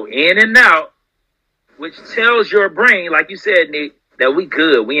slow in and out, which tells your brain, like you said, Nick, that we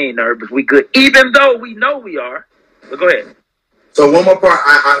good. We ain't nervous. We good, even though we know we are. But go ahead. So one more part,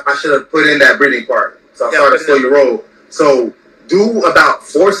 I should have put in that breathing part. So I started to slow your roll. So do about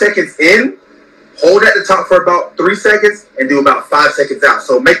 4 seconds in, hold at the top for about 3 seconds, and do about 5 seconds out.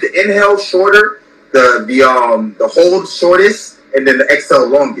 So make the inhale shorter, the hold shortest, and then the exhale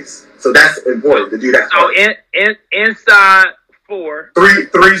longest. So that's important to do that. So inside 4, three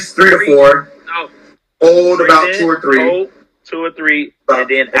to 4. So hold about 2 or 3. Hold 2 or 3, and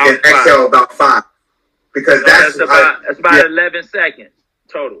then out and then exhale about 5. Because that's about 11 seconds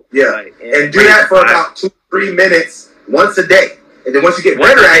total. Yeah, like, and do that for about 2-3 minutes once a day, and then once you get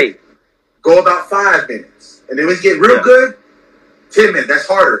better at it, go about 5 minutes, and then when you get real good, 10 minutes. That's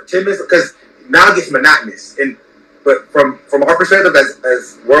harder. 10 minutes because now it gets monotonous. But from our perspective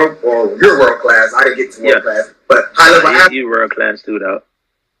as world or your world class, I didn't get to world class, but high level athletes, you world class too though.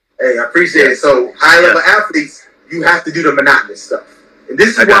 Hey, I appreciate it. So high level athletes, you have to do the monotonous stuff, and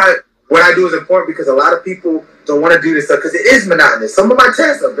this is why what I do is important, because a lot of people don't want to do this stuff because it is monotonous. Some of my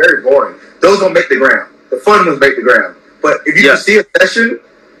tests are very boring. Those don't make the ground. The fun ones make the ground. But if you can see a session,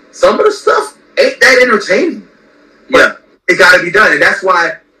 some of the stuff ain't that entertaining. But it got to be done. And that's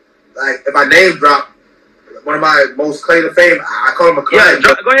why, like, if I name drop one of my most claim to fame, I call him a client.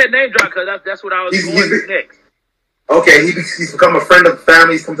 Yeah, go ahead, name drop, because that's what I was doing next. Okay, he's become a friend of the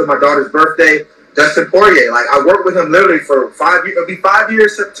family. He's come to my daughter's birthday. Justin Poirier, like I worked with him literally for 5 years. It'll be 5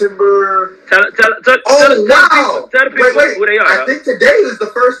 years September. Tell wow! Tell the people wait. who they are. I think today is the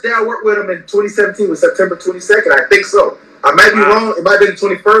first day I worked with him in 2017. Was September 22nd? I think so. I might be wrong. It might be the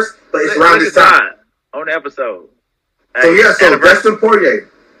 21st, but it's around this time on the episode. So Justin Poirier.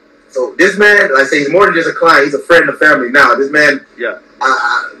 So this man, like I say, he's more than just a client. He's a friend of the family now. This man,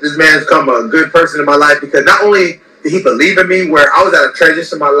 this man's become a good person in my life because not only did he believe in me, where I was at a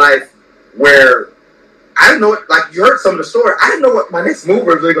transition in my life where I didn't know what, like you heard some of the story, I didn't know what my next move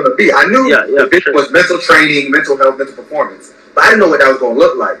was really going to be. I knew it was mental training, mental health, mental performance, but I didn't know what that was going to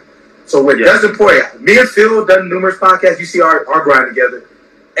look like. So with Justin Poirier, me and Phil done numerous podcasts. You see our grind together.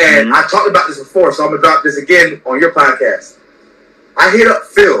 And I talked about this before, so I'm going to drop this again on your podcast. I hit up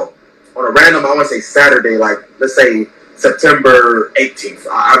Phil on a random, I want to say Saturday, like let's say September 18th.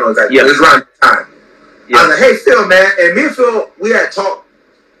 I don't know exactly. It was around the time. I was like, hey, Phil, man. And me and Phil, we had talked.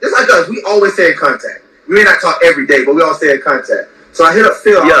 Just like us, we always stay in contact. We may not talk every day, but we all stay in contact. So I hit up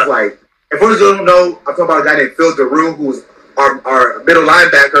Phil. I was like, if those don't know, I'm talking about a guy named Phil DeRue, who was our middle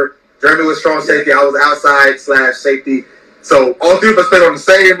linebacker. Jeremy was strong safety. I was outside / safety. So all three of us played on the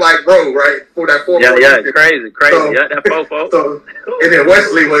same row, right? For that 4-4. Crazy. So, that 4-4. So, and then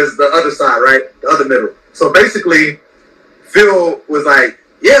Wesley was the other side, right? The other middle. So basically, Phil was like,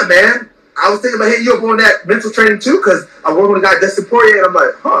 yeah, man. I was thinking about hitting you up on that mental training too, because I worked with a guy, Justin Poirier, and I'm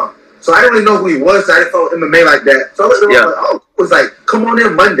like, huh. So I didn't really know who he was, so I didn't follow MMA like that. So I looked at him, I was like, come on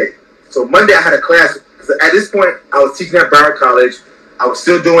in Monday. So Monday I had a class. At this point, I was teaching at Broward College. I was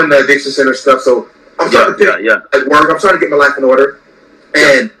still doing the addiction center stuff. So I'm trying to pick work. I'm trying to get my life in order.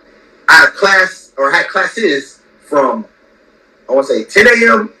 And I had classes from, I want to say 10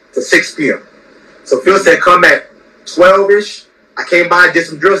 a.m. to 6 p.m. So Phil said, come at 12-ish. I came by, did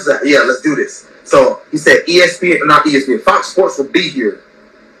some drills. Said, yeah, let's do this. So he said not ESPN, Fox Sports will be here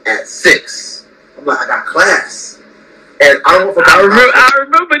at 6. I'm like, I got class. And I don't know if I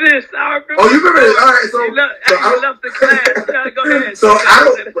remember this. Oh, you remember this? All right, so you left the class. Go ahead. So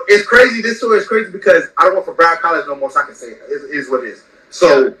it's crazy. This story is crazy because I don't work for Broward College no more, so I can say it. It is what it is.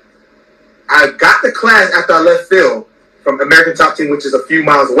 So I got the class after I left Phil from American Top Team, which is a few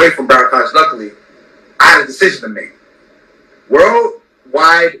miles away from Broward College. Luckily, I had a decision to make.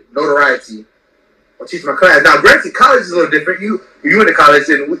 Worldwide notoriety or teach my class. Now, granted, college is a little different. You went to college,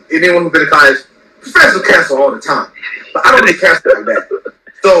 and anyone who's been to college, professors cancel all the time, but I don't really cancel like that.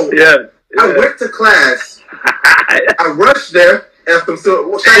 So I went to class. I rushed there after shout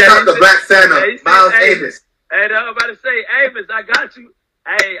out to Black Santa, Miles Amos. Hey, I'm about to say, Amos, I got you.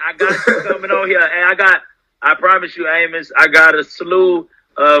 Hey, I got you coming on here. Hey, I promise you, Amos, I got a slew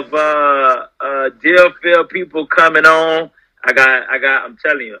of Deerfield people coming on. I'm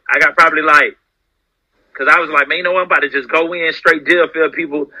telling you, I got probably like, because I was like, man, you know what, I'm about to just go in straight Deerfield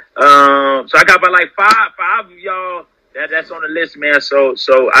people. So I got about like five of y'all that's on the list, man. So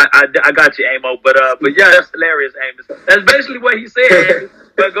I got you, Amo. But yeah, that's hilarious, Amos. That's basically what he said.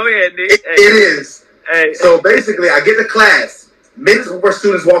 But go ahead, Nick. It is. Hey. So basically, I get to class minutes before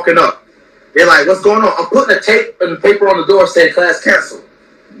students walking up. They're like, "What's going on?" I'm putting a tape and paper on the door saying class canceled.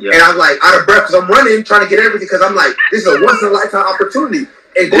 Yeah. And I'm like out of breath because I'm running, trying to get everything because I'm like, this is a once in a lifetime opportunity.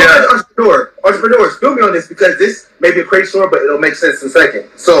 And go to the entrepreneurs, feel me on this because this may be a crazy story, but it'll make sense in a second.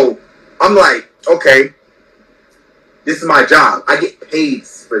 So I'm like, okay, this is my job. I get paid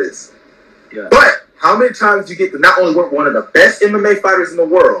for this. Yeah. But how many times do you get to not only work with one of the best MMA fighters in the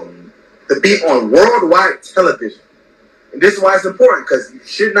world, to be on worldwide television? And this is why it's important because you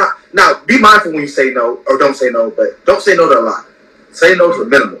should not. Now, be mindful when you say no or don't say no, but don't say no to a lot. Say no to a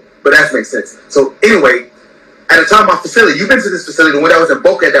minimum, but that makes sense. So anyway, at the time, my facility, you've been to this facility, the one that was in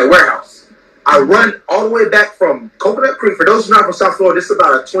Boca at that warehouse. I run all the way back from Coconut Creek. For those who are not from South Florida, this is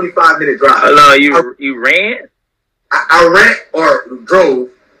about a 25-minute drive. Hello, you ran? I ran or drove,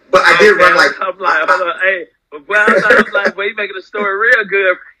 but I did run like. I'm like, hold on, hey, but I was like, well, you making the story real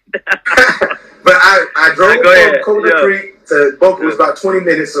good. But I drove from Coconut Creek to Boca. It was about 20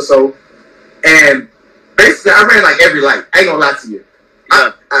 minutes or so, and basically I ran like every light. I ain't gonna lie to you.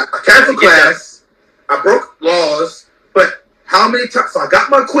 I canceled class. I broke laws, but how many times? So I got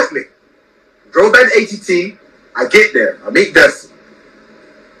my equipment, drove back to ATT. I get there. I meet Dustin.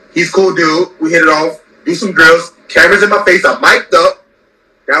 He's a cool dude. We hit it off. Do some drills. Cameras in my face. I'm mic'd up.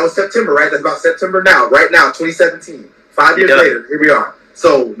 That was September, right? That's about September now. Right now, 2017. 5 years later, here we are.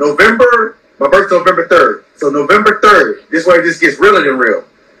 So November, my birthday's November 3rd. So November 3rd, this is where it just gets realer than real.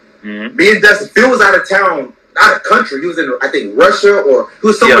 Mm-hmm. Me and Dustin, Phil was out of town, out of country. He was in, I think, Russia, or he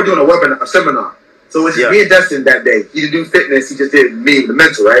was somewhere doing a seminar. So it's just me and Dustin that day. He didn't do fitness. He just did me, the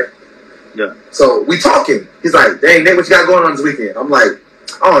mental, right? Yeah. So we talking. He's like, dang, Nate, what you got going on this weekend? I'm like,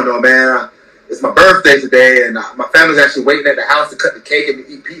 I don't know, man. It's my birthday today, and my family's actually waiting at the house to cut the cake and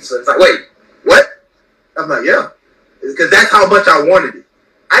eat pizza. It's like, wait, what? I'm like, yeah. Because that's how much I wanted it.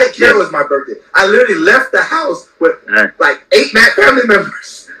 I didn't care it was my birthday. I literally left the house with like 8 family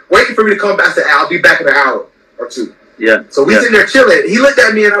members waiting for me to come back. I said, I'll be back in an hour or two. Yeah. So we sitting there chilling. He looked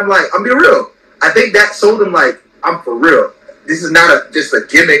at me and I'm like, I'm being real. I think that sold him like, I'm for real. This is not just a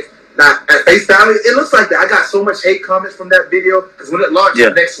gimmick. Not at face value. It looks like that. I got so much hate comments from that video because when it launched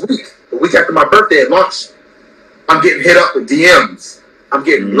next week, the week after my birthday, it launched. I'm getting hit up with DMs. I'm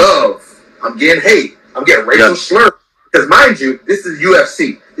getting love. I'm getting hate. I'm getting racial slurs. Because mind you, this is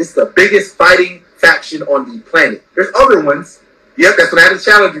UFC. This is the biggest fighting faction on the planet. There's other ones. Yep, that's when I had to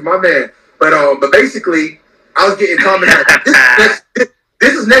challenge you, my man. But basically, I was getting comments like,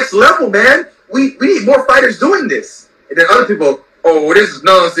 this is next level, man. We need more fighters doing this. And then other people, oh, this is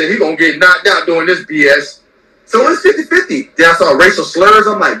nonsense. He's going to get knocked out doing this BS. So it's 50-50. Then I saw racial slurs.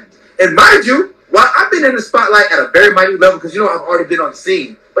 I'm like, and mind you, while I've been in the spotlight at a very minute level, because, you know, I've already been on the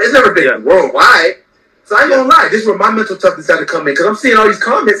scene, but it's never been worldwide. So I ain't going to lie. This is where my mental toughness had to come in, because I'm seeing all these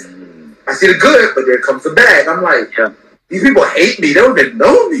comments. I see the good, but there comes the bad. I'm like, these people hate me. They don't even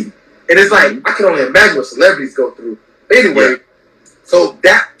know me. And it's like, I can only imagine what celebrities go through. But anyway, so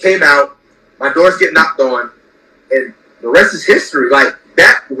that came out. My doors get knocked on. And the rest is history. Like,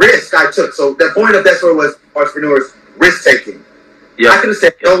 that risk I took. So the point of that story was entrepreneurs risk-taking. I could have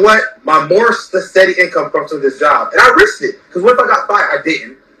said, you know what? My more steady income comes from this job. And I risked it. Because what if I got fired? I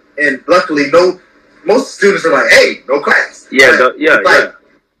didn't. And luckily, most students are like, hey, no class.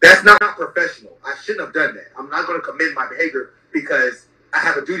 That's not professional. I shouldn't have done that. I'm not going to commend my behavior because I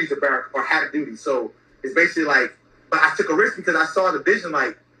have a duty to bear or had a duty. So it's basically like, but I took a risk because I saw the vision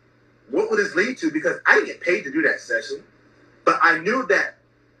like, what would this lead to? Because I didn't get paid to do that session. But I knew that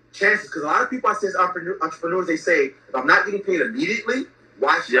chances, because a lot of people I say as entrepreneurs, they say, if I'm not getting paid immediately,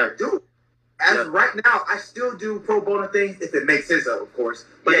 why should I do it? As of right now, I still do pro bono things if it makes sense, of course.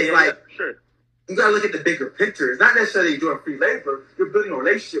 But it's like, you got to look at the bigger picture. It's not necessarily doing free labor. You're building a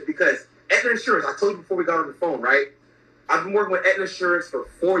relationship because Aetna Insurance, I told you before we got on the phone, right? I've been working with Aetna Insurance for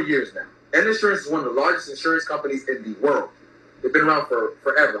 4 years now. Aetna Insurance is one of the largest insurance companies in the world. They've been around for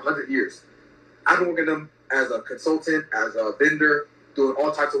forever, 100 years. I've been working with them as a consultant, as a vendor, doing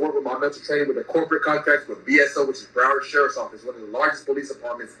all types of work with my mental training, with the corporate contracts with BSO, which is Broward Sheriff's Office, one of the largest police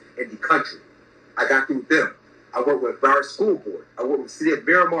departments in the country. I got through them. I worked with Broward School Board. I worked with City of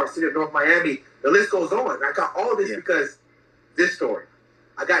Miramar, City of North Miami. The list goes on. And I got all this because this story.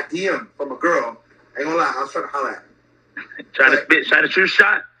 I got DM from a girl. I ain't gonna lie, I was trying to holler at her. trying to shoot a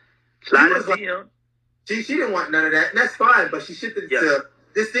shot. Slide a DM. She didn't want none of that, and that's fine. But she shifted to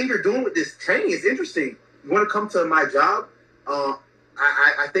this thing you're doing with this training is interesting. You want to come to my job?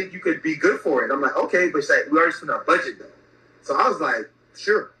 I think you could be good for it. I'm like, okay, but she's like, we already spent our budget though. So I was like,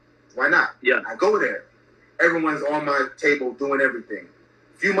 sure, why not? Yeah. I go there. Everyone's on my table doing everything.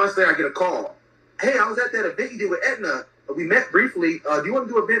 A few months later, I get a call. Hey, I was at that event you did with Aetna. We met briefly. Do you want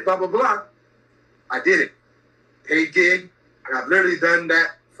to do an event? Blah blah blah. I did it. Paid gig. And I've literally done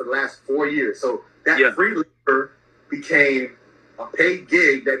that for the last 4 years. So that free labor became a paid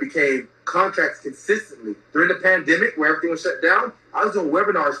gig that became contracts consistently. During the pandemic, where everything was shut down, I was doing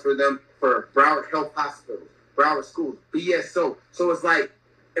webinars for them for Broward Health Hospitals, Broward Schools, BSO. So it's like,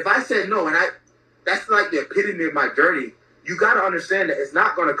 if I said no, and that's like the epitome of my journey, you got to understand that it's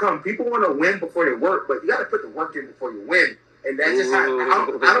not going to come. People want to win before they work, but you got to put the work in before you win. And that's just how, I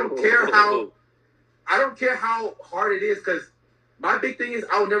don't care how hard it is, because my big thing is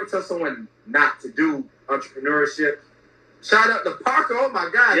I will never tell someone not to do entrepreneurship. Shout out to Parker. Oh my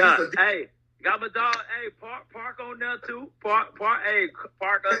God. Yeah. Hey, got my dog. Hey, Park on there too. Park up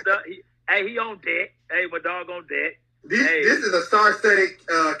there. He on deck. Hey, my dog on deck. This is a star-studded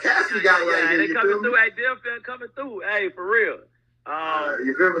cast we got right here. They coming through. Hey, Davenport coming through. Hey, for real.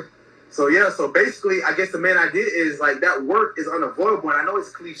 You feel me? So basically, I guess the main idea is like that work is unavoidable, and I know it's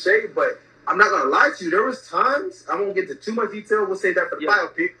cliche, but I'm not gonna lie to you. There was times, I won't get into too much detail. We'll save that for the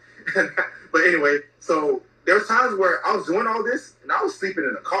biopic. But anyway, so there was times where I was doing all this and I was sleeping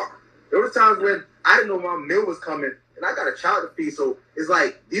in a car. There was times when I didn't know my meal was coming and I got a child to feed. So it's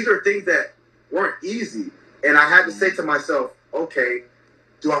like these are things that weren't easy, and I had to say to myself, okay,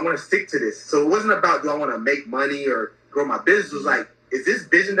 do I want to stick to this? So it wasn't about do I want to make money or grow my business. It was like, is this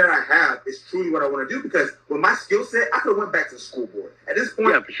vision that I have is truly what I want to do? Because with my skill set, I could have went back to the school board. At this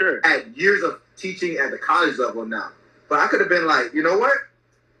point, for sure. I had years of teaching at the college level now. But I could have been like, you know what?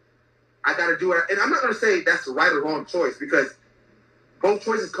 I got to do it. And I'm not going to say that's the right or wrong choice, because both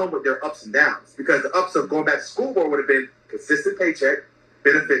choices come with their ups and downs. Because the ups of going back to school board would have been consistent paycheck,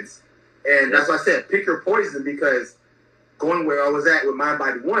 benefits. And that's why I said pick your poison, because going where I was at with Mind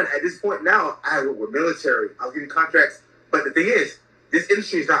Body One, at this point now, I work with military. I was getting contracts. But the thing is, this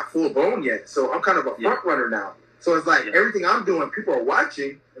industry is not full blown yet. So I'm kind of a front runner now. So it's like everything I'm doing, people are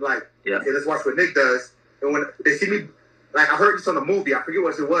watching and like, okay, let's watch what Nick does. And when they see me, like I heard this on a movie, I forget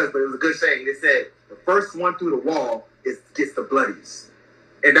what it was, but it was a good saying. They said, the first one through the wall gets the bloodiest.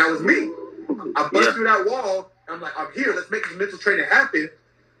 And that was me. I bust through that wall, and I'm like, I'm here, let's make this mental training happen.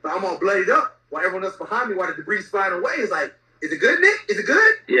 But I'm all bloodied up while everyone else behind me, while the debris flying away. It's like, is it good, Nick? Is it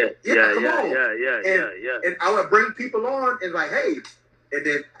good? Come on. And I would bring people on and like, hey, and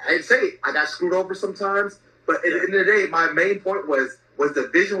then I'd say I got screwed over sometimes. But at the end of the day, my main point was the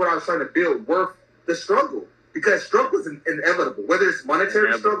vision what I was trying to build worth the struggle. Because struggle is inevitable. Whether it's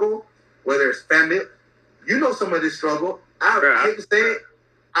monetary struggle, whether it's family, you know some of this struggle. I hate to say it,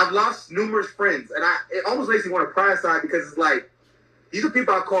 I've lost numerous friends. And it almost makes me want to cry inside, because it's like, these are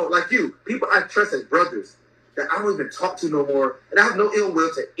people I call, like you, people I trust as brothers that I don't even talk to no more. And I have no ill will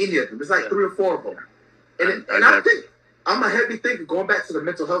to any of them. It's like 3 or 4 of them. And I think, I'm a heavy thinker, going back to the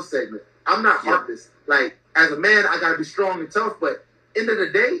mental health segment. I'm not heartless. Like, as a man, I got to be strong and tough. But end of the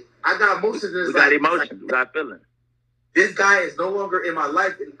day, I got emotions. We got emotions. We got feelings. This guy is no longer in my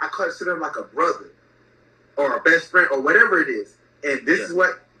life, and I consider him like a brother or a best friend or whatever it is. And this is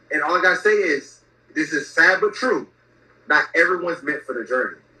what, and all I got to say is, this is sad but true. Not everyone's meant for the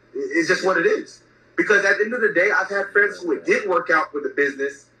journey. It's just what it is. Because at the end of the day, I've had friends who it didn't work out with the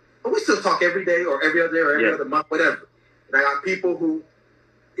business, but we still talk every day or every other day or every other month, whatever. And I got people who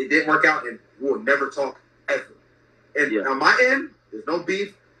it didn't work out and will never talk ever. And on my end, there's no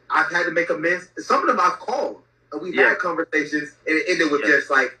beef. I've had to make amends. Some of them I've called, and we've had conversations, and it ended with just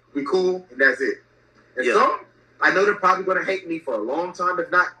like, we cool, and that's it. And some, I know they're probably going to hate me for a long time,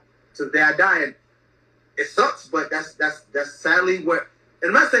 if not till the day I die. And it sucks, but that's sadly what.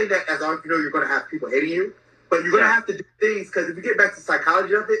 And I'm not saying that as an entrepreneur you're going to have people hating you, but you're going to have to do things, because if you get back to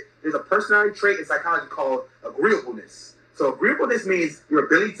psychology of it, there's a personality trait in psychology called agreeableness. So agreeableness means your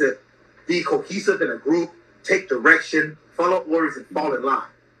ability to be cohesive in a group, take direction, follow orders, and fall in line.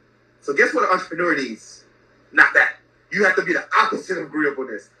 So guess what an entrepreneur needs? Not that. You have to be the opposite of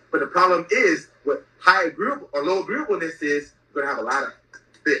agreeableness. But the problem is, with high agreeable or low agreeableness is, you're going to have a lot of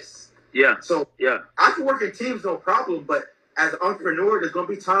this. So I can work in teams, no problem, but as an entrepreneur, there's going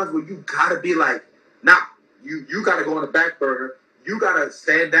to be times where you got to be like, nah, you got to go on the back burner. you gotta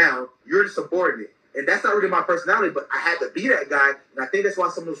stand down. You're the subordinate. And that's not really my personality, but I had to be that guy. And I think that's why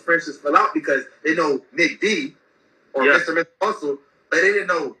some of those friendships fell out, because they know Nick D or Mr. Muscle, but they didn't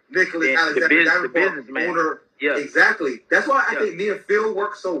know Nicholas Alexander Davenport, owner. Yeah. Exactly. That's why I think me and Phil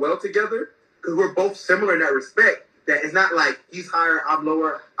work so well together, because we're both similar in that respect. That it's not like he's higher, I'm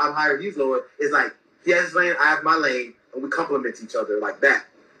lower, I'm higher, he's lower. It's like he has his lane, I have my lane, and we complement each other like that.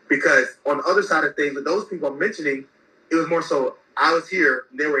 Because on the other side of things, with those people I'm mentioning, it was more so I was here,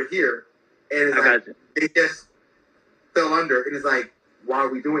 they were here, and it's like they just fell under, and it's like, why are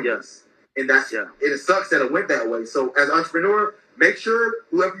we doing this? And that's it sucks that it went that way. So as an entrepreneur, make sure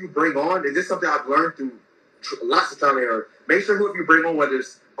whoever you bring on, and this is something I've learned through lots of time and error, make sure whoever you bring on, whether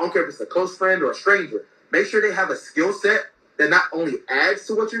it's, I don't care if it's a close friend or a stranger, make sure they have a skill set that not only adds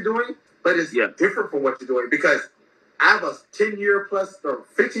to what you're doing, but is different from what you're doing. Because I have a 10-year plus or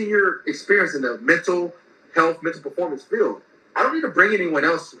 15-year experience in the mental health, mental performance field. I don't need to bring anyone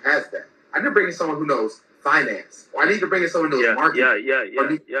else who has that. I need to bring in someone who knows finance. Or I need to bring in someone who knows marketing.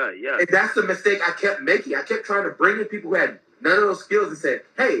 And that's the mistake I kept making. I kept trying to bring in people who had none of those skills and said,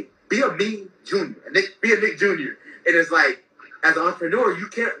 hey, be a me junior, be a Nick Jr. And it's like, as an entrepreneur, you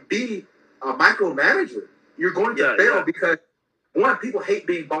can't be a micromanager. You're going to fail because, one, people hate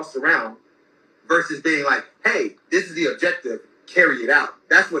being bossed around versus being like, hey, this is the objective, carry it out.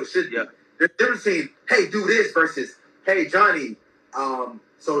 That's what it should be. There's a difference between, hey, do this versus, hey, Johnny,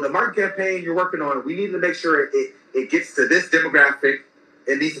 so the marketing campaign you're working on, we need to make sure it gets to this demographic.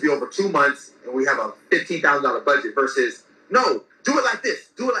 It needs to be over 2 months, and we have a $15,000 budget versus, no, do it like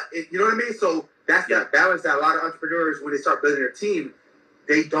this. Do it like, you know what I mean? So that's that balance that a lot of entrepreneurs, when they start building their team,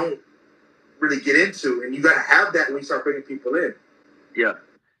 they don't really get into. And you got to have that when you start bringing people in. Yeah.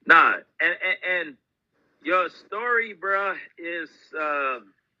 Nah, and your story, bro, is so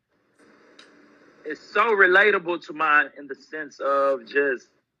relatable to mine in the sense of just,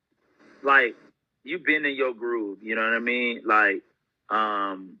 like, you've been in your groove, you know what I mean? Like,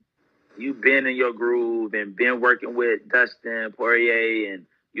 you've been in your groove and been working with Dustin Poirier and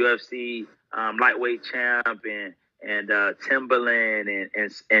UFC lightweight champ and Timberland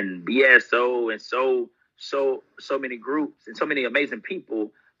and BSO and so many groups and so many amazing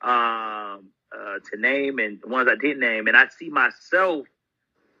people to name, and the ones I didn't name. And I see myself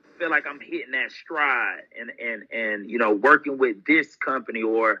feel like I'm hitting that stride and you know, working with this company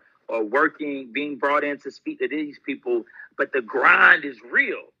or being brought in to speak to these people, but the grind is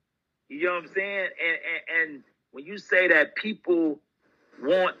real. You know what I'm saying? And when you say that people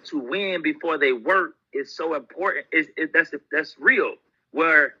want to win before they work, is so important. That's real.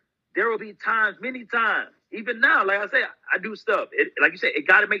 Where there will be times, many times, even now, like I say, I do stuff. Like you said, it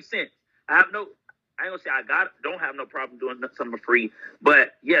got to make sense. I ain't gonna say don't have no problem doing something for free.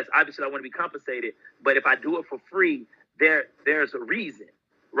 But yes, obviously I want to be compensated. But if I do it for free, there's a reason,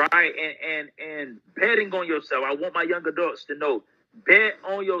 right? And betting on yourself. I want my young adults to know, bet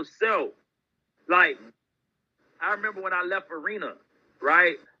on yourself. Like, I remember when I left Arena,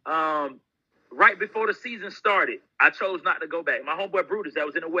 right? Right before the season started, I chose not to go back. My homeboy Brutus, that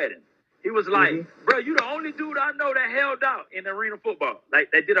was in a wedding, he was like, bro, you the only dude I know that held out in Arena football.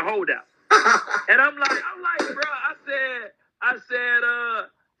 Like, they did a holdout. And I'm like, bro, I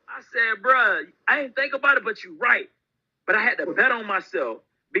said, bro, I ain't think about it, but you right. But I had to bet on myself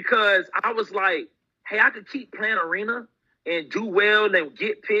because I was like, hey, I could keep playing Arena and do well and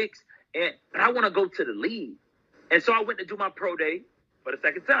get picks, but I want to go to the league. And so I went to do my pro day for the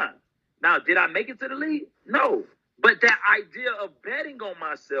second time. Now, did I make it to the league? No. But that idea of betting on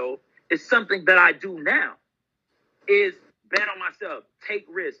myself is something that I do now, is bet on myself, take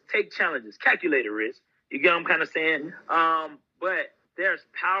risks, take challenges, calculated risks. You get what I'm kind of saying? But there's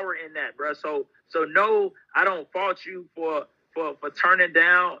power in that, bro. So no, I don't fault you for turning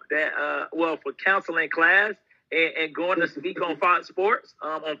down that, for counseling class and going to speak on Fox Sports,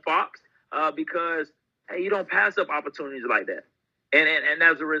 on Fox, because, hey, you don't pass up opportunities like that.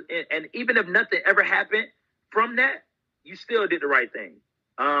 And even if nothing ever happened from that, you still did the right thing.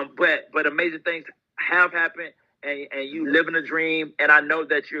 But amazing things have happened, and you living a dream. And I know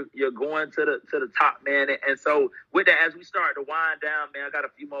that you're going to the top, man. And so with that, as we start to wind down, man, I got a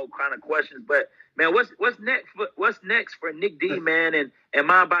few more kind of questions. But man, what's next for Nick D, man, and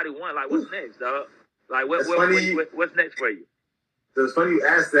Mind Body One? Like, what's next, dog? Like, what's next for you? So it's funny you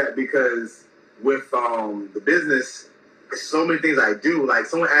ask that, because with the business, there's so many things I do. Like,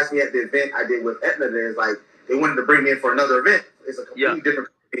 someone asked me at the event I did with Aetna, there's like, they wanted to bring me in for another event. It's a completely different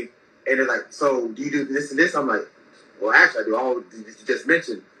company. And they're like, so do you do this and this? I'm like, well, actually, I do all you just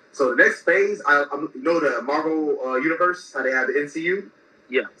mentioned. So the next phase, you know the Marvel Universe, how they have the MCU?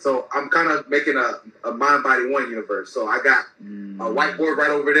 Yeah. So I'm kind of making a mind, body, one universe. So I got a whiteboard right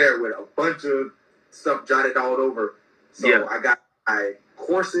over there with a bunch of stuff jotted all over. So I got my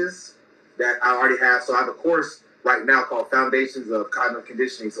courses that I already have. So I have a course right now called Foundations of Cognitive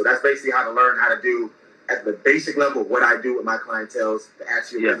Conditioning. So that's basically how to learn how to do at the basic level what I do with my clientele, the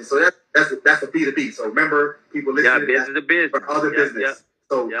actual business. So that's a B2B. So remember, people listening business to business for other business.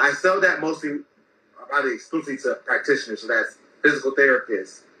 So I sell that mostly, probably exclusively to practitioners. So that's physical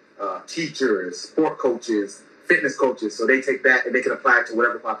therapists, teachers, sport coaches, fitness coaches. So they take that and they can apply it to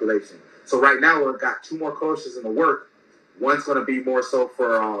whatever population. So right now we've got 2 more courses in the work. One's going to be more so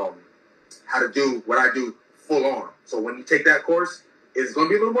for how to do what I do full on. So when you take that course, it's going to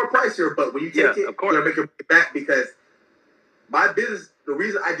be a little more pricier, but when you take it, you're going to make it back, because my business, the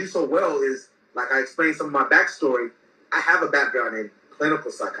reason I do so well is, like I explained some of my backstory, I have a background in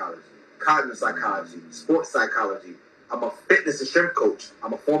clinical psychology, cognitive psychology, sports psychology. I'm a fitness and strength coach.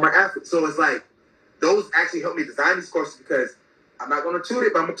 I'm a former athlete. So it's like, those actually help me design these courses, because I'm not going to toot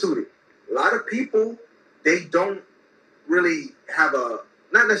it, but I'm going to toot it. A lot of people, they don't really have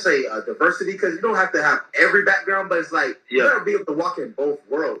not necessarily a diversity, because you don't have to have every background, but it's like, you got to be able to walk in both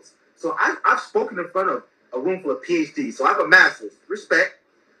worlds. So I've spoken in front of a room full of PhDs. So I have a master's, respect,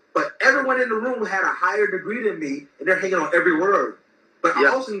 but everyone in the room had a higher degree than me, and they're hanging on every word. But I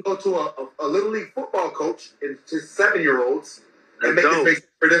also can go to a Little League football coach and to 7-year-olds and make this make sense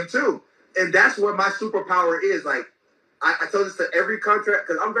for them too. And that's where my superpower is. Like, I tell this to every contract,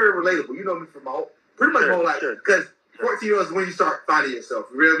 because I'm very relatable. You know me from pretty much my whole life. Because 14 years is when you start finding yourself.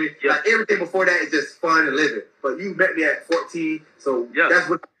 You know what I mean? Like, everything before that is just fun and living. But you met me at 14, so that's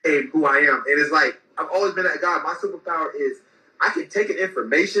what became who I am. And it's like, I've always been that guy. My superpower is I can take an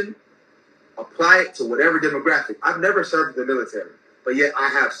information, apply it to whatever demographic. I've never served in the military, but yet I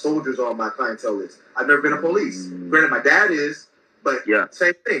have soldiers on my clientele list. I've never been a police. Granted, my dad is, but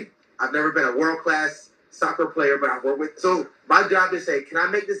same thing. I've never been a world-class soccer player, but I've worked with. So my job is to say, can I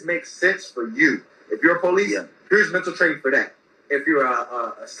make this make sense for you? If you're a police, here's mental training for that. If you're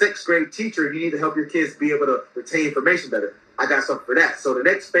a 6th grade teacher and you need to help your kids be able to retain information better, I got something for that. So the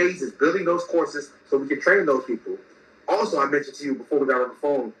next phase is building those courses so we can train those people. Also, I mentioned to you before we got on the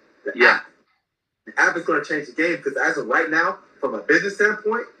phone, the app. The app is going to change the game, because as of right now, from a business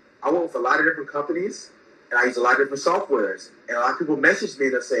standpoint, I work with a lot of different companies, and I use a lot of different softwares. And a lot of people message me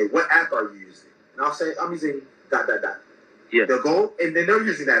and they'll say, what app are you using? And I'll say, I'm using ... They'll go, and then they're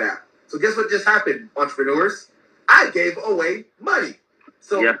using that app. So guess what just happened, entrepreneurs? I gave away money.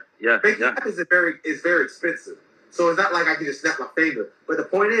 So making app is very expensive. So it's not like I can just snap my finger. But the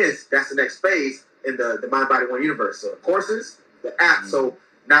point is, that's the next phase in the Mind, Body, One universe. So the courses, the app. So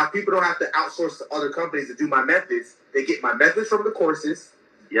now people don't have to outsource to other companies to do my methods. They get my methods from the courses.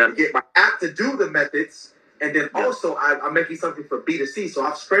 They get my app to do the methods. And then also, I'm making something for B2C. So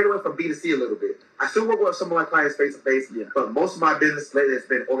I've strayed away from B2C a little bit. I still work with some of my clients face-to-face, but most of my business lately has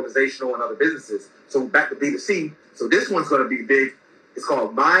been organizational and other businesses. So back to B2C. So this one's going to be big. It's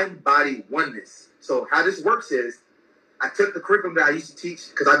called Mind, Body, Oneness. So how this works is, I took the curriculum that I used to teach,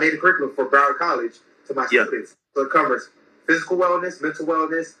 because I made a curriculum for Broward College, to my students. So it covers physical wellness, mental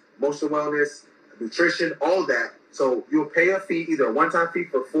wellness, emotional wellness, nutrition, all that. So you'll pay a fee, either a one-time fee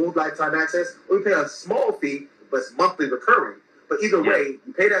for full lifetime access, or you pay a small fee, but it's monthly recurring. But either way,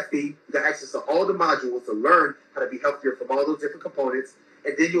 you pay that fee, you got access to all the modules to learn how to be healthier from all those different components,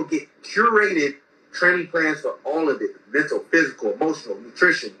 and then you'll get curated training plans for all of it: mental, physical, emotional,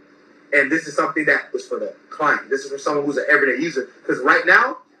 nutrition. And this is something that is for the client. This is for someone who's an everyday user. Because right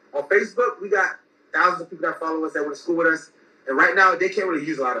now, on Facebook, we got thousands of people that follow us, that went to school with us. And right now, they can't really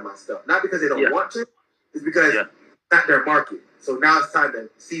use a lot of my stuff. Not because they don't want to, it's because it's not their market. So now it's time to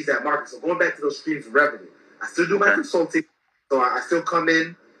seize that market. So going back to those streams of revenue, I still do my consulting. So I still come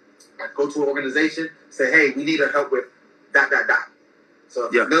in, I go to an organization, say, hey, we need help with ... So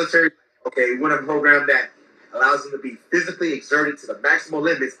if the military, we want a program that allows them to be physically exerted to the maximal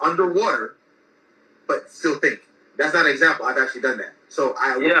limits underwater, but still think. That's not an example. I've actually done that. So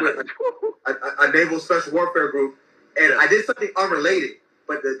I work with a naval special warfare group, and I did something unrelated,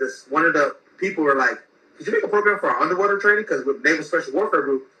 but one of the people were like, could you make a program for our underwater training? Because with naval special warfare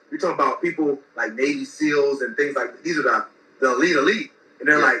group, you're talking about people like Navy SEALs and things like that. These are the elite. And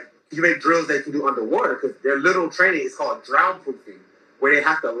they're like, can you make drills they can do underwater? Because their literal training is called drown proofing, where they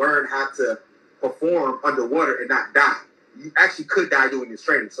have to learn how to perform underwater and not die. You actually could die doing this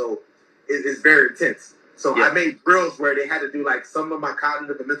training, so it's very intense. So I made drills where they had to do like some of my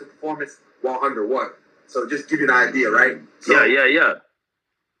cognitive and mental performance while underwater. So just give you an idea, right? So,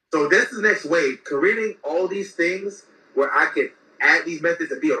 So this is the next wave, creating all these things where I can add these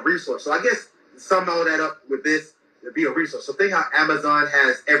methods and be a resource. So I guess sum all that up with this, be a resource. So think how Amazon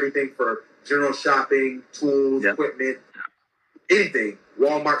has everything for general shopping, tools, equipment, anything.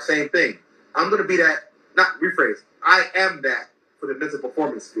 Walmart, same thing. I'm going to be that, not rephrase, I am that for the mental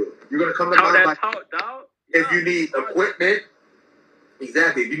performance field. You're going to come to my dog. If you need equipment,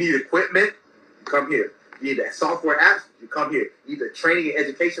 exactly. If you need equipment, you come here. You need that software apps, you come here. You need the training and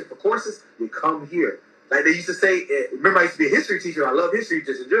education for courses, you come here. Like they used to say, remember I used to be a history teacher. I love history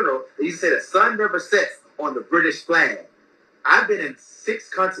just in general. They used to say the sun never sets on the British flag. I've been in 6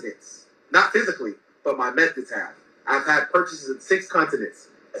 continents, not physically, but my methods have. I've had purchases in 6 continents,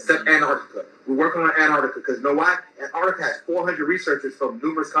 except Antarctica. We're working on Antarctica because you know why? Antarctica has 400 researchers from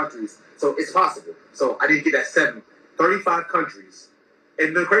numerous countries, so it's possible. So I didn't get that 7, 35 countries.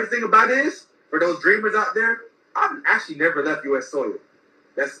 And the crazy thing about it is, for those dreamers out there, I've actually never left U.S. soil.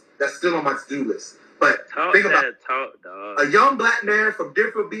 That's still on my to-do list. But think about it. A young black man from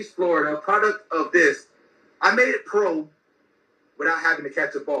Davenport Beach, Florida, a product of this, I made it pro without having to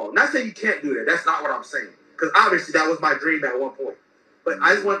catch a ball. Not saying you can't do that. That's not what I'm saying. Because obviously that was my dream at one point. But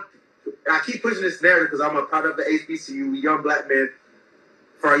I keep pushing this narrative because I'm a product of the HBCU, young black men,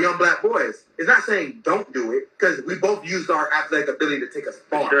 for our young black boys. It's not saying don't do it, because we both used our athletic ability to take us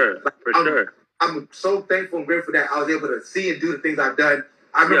far. For sure. I'm so thankful and grateful that I was able to see and do the things I've done.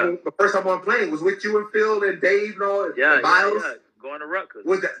 I remember the first time on plane was with you and Phil and Dave and all, and Miles. Going to Rutgers.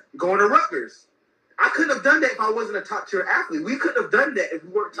 Going to Rutgers. I couldn't have done that if I wasn't a top-tier athlete. We couldn't have done that if we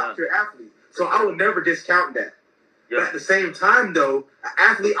weren't top-tier athletes. So I will never discount that. Yeah. But at the same time, though, an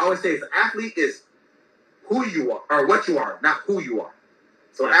athlete, I always say, an athlete is who you are, or what you are, not who you are.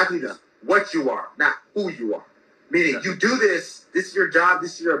 So an athlete is what you are, not who you are. Meaning, you do this is your job,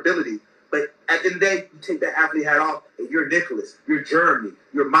 this is your ability. But at the end of the day, you take that athlete hat off, and you're Nicholas, you're Jeremy,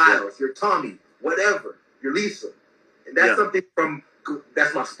 you're Miles, you're Tommy, whatever, you're Lisa. And that's something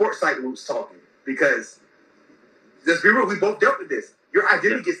that's my sports site roots talking. Because, let's be real, we both dealt with this. Your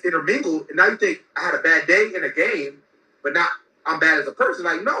identity gets intermingled, and now you think, I had a bad day in a game, but now I'm bad as a person.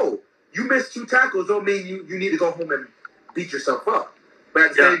 Like, no, you missed 2 tackles don't mean you need to go home and beat yourself up. But at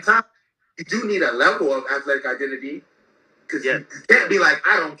the same time, you do need a level of athletic identity, because you can't be like,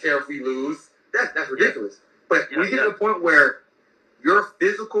 I don't care if we lose. That's ridiculous. But when you get to the point where your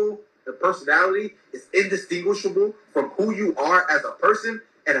physical and personality is indistinguishable from who you are as a person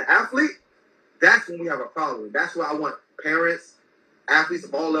and an athlete, that's when we have a problem. That's why I want parents, athletes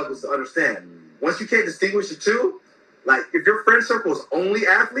of all levels to understand. Once you can't distinguish the two, like if your friend circle is only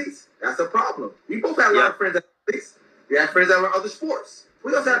athletes, that's a problem. We both have a lot of friends that are athletes. We have friends that were other sports.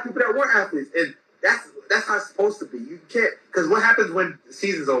 We also have people that weren't athletes. And that's how it's supposed to be. You can't, because what happens when the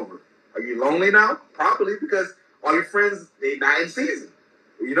season's over? Are you lonely now? Probably, because all your friends, they're not in season.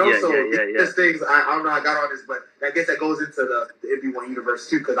 You know, there's things, I don't know how I got on this, but I guess that goes into the MB1 universe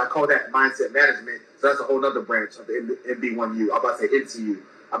too, because I call that mindset management. So that's a whole other branch of the MB1U. I'm about to say NCU.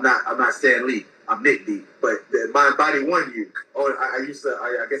 I'm not Stan Lee. I'm Nick D. But the Mind Body 1U. Oh, I guess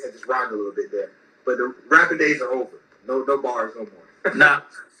I just rhymed a little bit there. But the rapping days are over. No bars no more. Nah,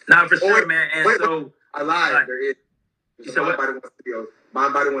 for sure, man. And I lied. Like, there is.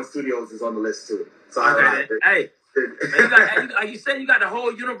 Mind Body 1 Studios is on the list too. So I lied. Hey. Man, like you said, you got the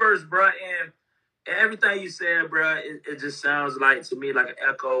whole universe, bro, and everything you said, bro, it just sounds like to me like an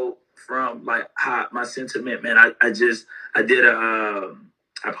echo from like how my sentiment, man. I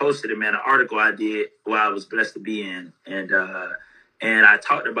posted it, man, an article I did while I was blessed to be in, and I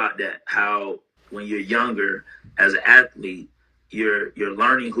talked about that, how when you're younger as an athlete, you're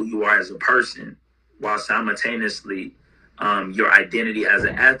learning who you are as a person, while simultaneously your identity as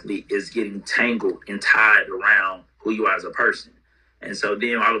an athlete is getting tangled and tied around who you are as a person. And so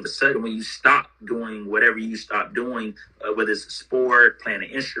then all of a sudden, when you stop doing whatever you stop doing, whether it's a sport, playing an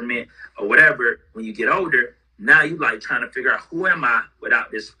instrument, or whatever, when you get older, now you like trying to figure out who am I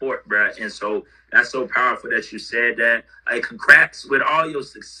without this sport, bro. And so that's so powerful that you said that. Like, congrats with all your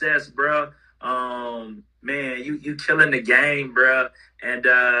success, bro. Man, you killing the game, bro. And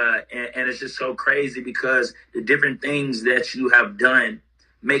it's just so crazy because the different things that you have done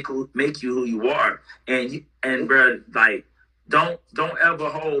make you who you are. And bro, like, don't ever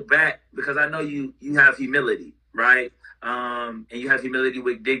hold back, because I know you have humility, right? And you have humility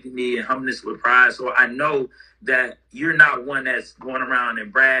with dignity and humbleness with pride. So I know that you're not one that's going around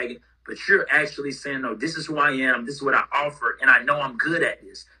and bragging, but you're actually saying, no, this is who I am. This is what I offer. And I know I'm good at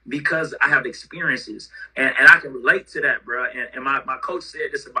this because I have experiences. And I can relate to that, bro. And my coach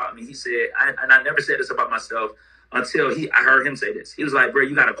said this about me. He said, and I never said this about myself until I heard him say this. He was like, bro,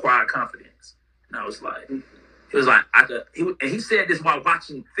 you got acquired confidence. And I was like, he said this while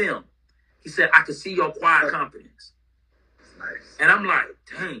watching film. He said, I could see your quiet confidence. Nice. And I'm like,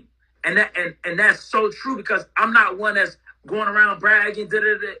 dang. And that's so true because I'm not one that's going around bragging,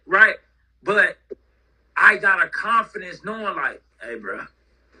 right? But I got a confidence knowing, like, hey, bro,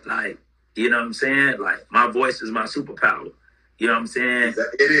 like, you know what I'm saying? Like, my voice is my superpower. You know what I'm saying?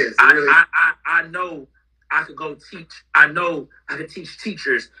 It is. I know I could go teach. I know I can teach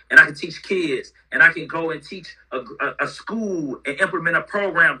teachers and I can teach kids and I can go and teach a school and implement a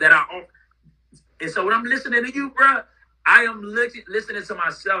program that I offer. And so when I'm listening to you, bro, I am listening to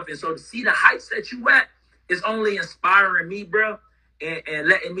myself. And so to see the heights that you at is only inspiring me, bro, and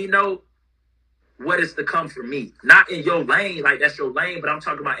letting me know what is to come for me. Not in your lane, like that's your lane, but I'm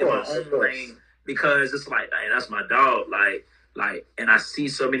talking about in my own lane because it's like, hey, that's my dog. Like, and I see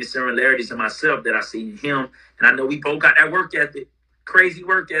so many similarities in myself that I see in him. And I know we both got that work ethic, crazy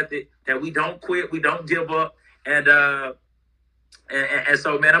work ethic, that we don't quit, we don't give up. And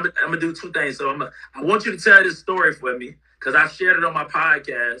so, man, I'm gonna do two things. So I want you to tell this story for me because I shared it on my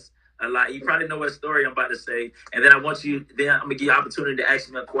podcast a lot. You probably know what story I'm about to say. And then I'm gonna give you an opportunity to ask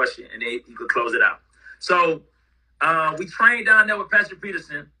me a question and then you can close it out. So we trained down there with Pastor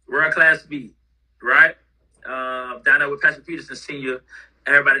Peterson, World Class B, right? Down there with Pastor Peterson Sr.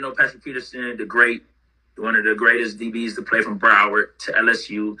 Everybody know Pastor Peterson, the great, one of the greatest DBs to play from Broward to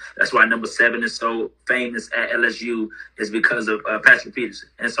LSU. That's why number 7 is so famous at LSU is because of Pastor Peterson.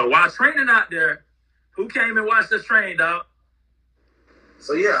 And so while training out there, who came and watched us train, dog?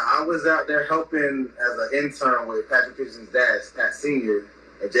 So, yeah, I was out there helping as an intern with Patrick Peterson's dad, Pat Sr.,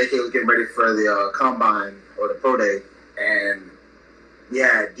 and JK was getting ready for the combine or the pro day. And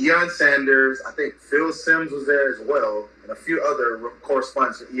yeah, Deion Sanders, I think Phil Simms was there as well, and a few other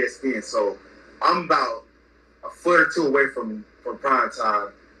correspondents for ESPN. So I'm about a foot or two away from prime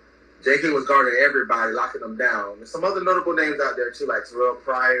time. JK was guarding everybody, locking them down. There's some other notable names out there too, like Terrell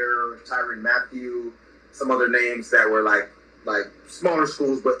Pryor, Tyrann Mathieu, some other names that were like smaller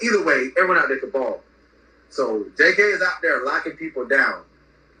schools. But either way, everyone out there could ball. So JK is out there locking people down.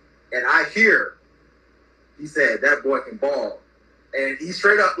 And I hear, he said, that boy can ball. And he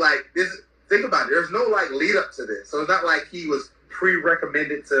straight up like this. Think about it. There's no like lead up to this. So it's not like he was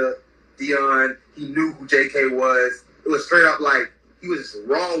pre-recommended to Deion. He knew who JK was. It was straight up like he was just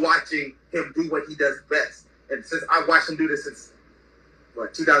raw watching him do what he does best. And since I watched him do this since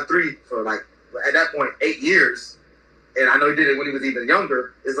 2003, for like at that point 8 years, and I know he did it when he was even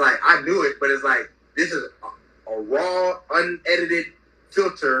younger. It's like I knew it, but it's like this is a raw, unedited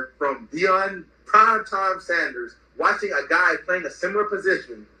filter from Deion Primetime Sanders watching a guy playing a similar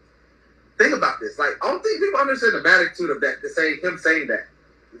position. Think about this. Like, I don't think people understand the magnitude of that, him saying that.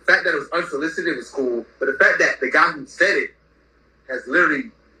 The fact that it was unsolicited was cool, but the fact that the guy who said it has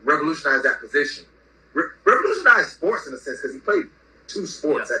literally revolutionized that position. Revolutionized sports in a sense, because he played 2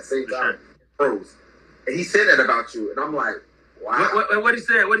 sports at the same time, pros. And he said that about you, and I'm like, wow. What he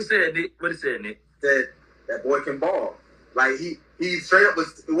said, Nick? What he said, Nick? That boy can ball. Like, he straight up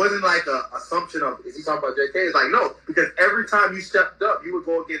it wasn't like a assumption of, is he talking about JK? It's like, no, because every time you stepped up, you would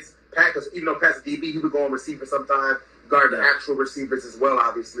go against Pat, because even though Pat's DB, he would go on receiver sometimes, guard the actual receivers as well,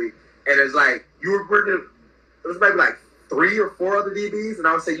 obviously. And it's like, it was maybe like 3 or 4 other DBs, and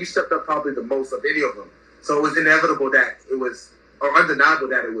I would say you stepped up probably the most of any of them. So it was inevitable that it was, or undeniable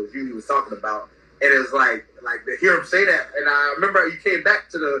that it was you he was talking about. And it was like to hear him say that, and I remember you came back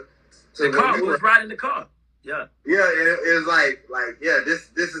to the car. We was riding the car. Yeah. Yeah, and it was like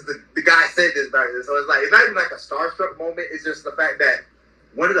this is the guy said this back then. So it's like it's not even like a starstruck moment. It's just the fact that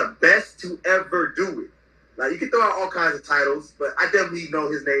one of the best to ever do it. Like, you can throw out all kinds of titles, but I definitely know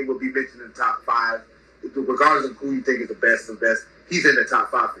his name will be mentioned in the top 5, regardless of who you think is the best of best. He's in the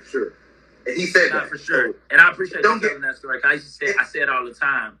top 5 for sure. And he said that for sure. And I appreciate you telling that story. I used to say I say it all the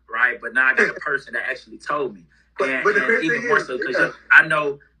time, right? But now I got a person that actually told me, but even more so because I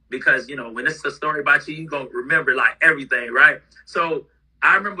know. Because, when it's a story about you, you're going to remember, like, everything, right? So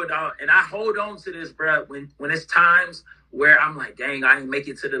I remember, and I hold on to this, bro, when it's times where I'm like, dang, I ain't make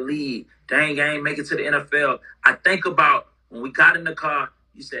it to the league. Dang, I ain't make it to the NFL. I think about when we got in the car,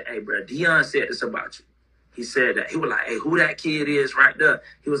 you said, hey, bro, Deion said this about you. He said that. He was like, hey, who that kid is right there?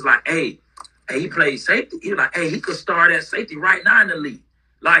 He was like, hey, he plays safety. He was like, hey, he could start at safety right now in the league.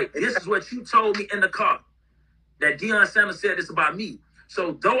 Like, this is what you told me in the car, that Deion Sanders said this about me.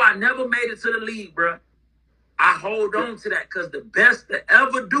 So though I never made it to the league, bro, I hold on to that because the best to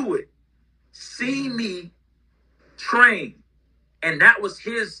ever do it, see me train. And that was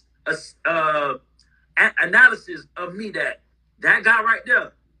his analysis of me, that guy right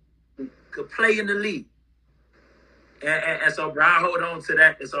there could play in the league. And so, bro, I hold on to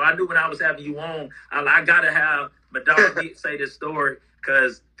that. And so I knew when I was having you on, I got to have my dog say this story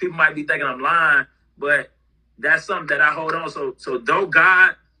because people might be thinking I'm lying, but that's something that I hold on. So though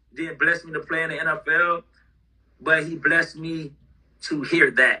God didn't bless me to play in the NFL, but he blessed me to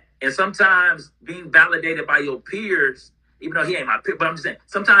hear that. And sometimes being validated by your peers, even though he ain't my peer, but I'm just saying,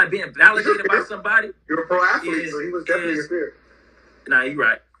 sometimes being validated by somebody. You're a pro athlete, so he was definitely your peer. Nah, you're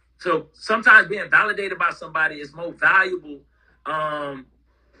right. So sometimes being validated by somebody is more valuable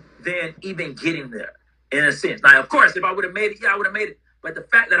than even getting there, in a sense. Now, of course, if I would have made it, I would have made it. But the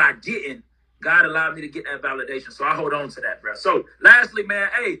fact that I didn't, God allowed me to get that validation. So I hold on to that, bro. So lastly, man,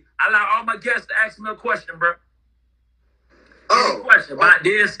 hey, I allow all my guests to ask me a question, bro. Any question about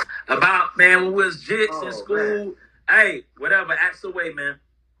this, about, man, when we was jits in school, man. Hey, whatever, ask away, man.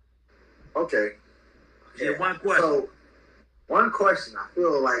 Okay. Yeah, one question. So, one question. I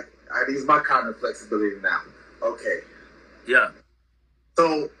feel like I use my kind of flexibility now. Okay. Yeah.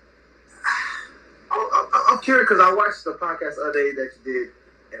 So, I'm curious because I watched the podcast the other day that you did,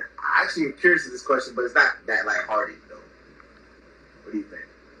 and I actually am curious to this question, but it's not that lighthearted, though. What do you think?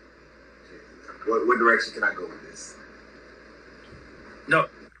 What direction can I go with this? No,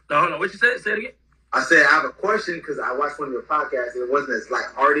 hold on. What you said? Say it again. I said I have a question because I watched one of your podcasts and it wasn't as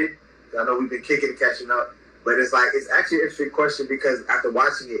lighthearted. I know we've been kicking and catching up, but it's actually an interesting question because after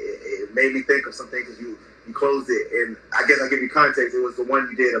watching it, it made me think of something because you closed it, and I guess I'll give you context. It was the one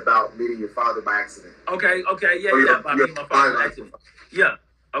you did about meeting your father by accident. Okay, yeah. About meeting my father by accident. Yeah,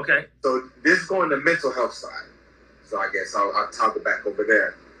 okay. So this is going to the mental health side. So I guess I'll talk it back over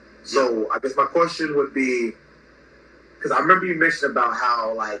there. So I guess my question would be, because I remember you mentioned about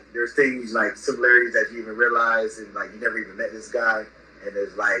how, like, there's things, like, similarities that you even realize, and, like, you never even met this guy, and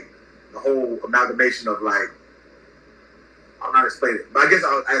there's, like, the whole amalgamation of, like, I'm not explaining it, but I guess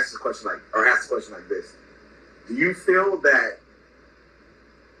I'll ask the question like this. Do you feel that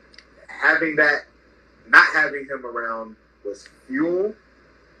not having him around was fuel,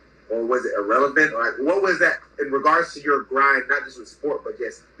 or was it irrelevant? Or, like, what was that in regards to your grind, not just with sport, but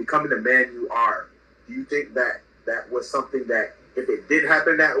just becoming the man you are? Do you think that was something that, if it did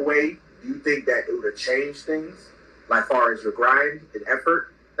happen that way, do you think that it would have changed things, like, far as your grind and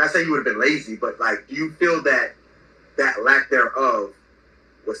effort? Not saying you would have been lazy, but, like, do you feel that lack thereof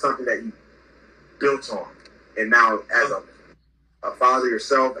was something that you built on? And now, as a father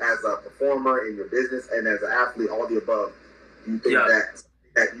yourself, as a performer in your business, and as an athlete, all the above, do you think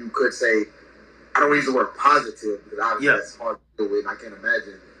that you could say, I don't use the word positive, because obviously that's hard to do, and I can't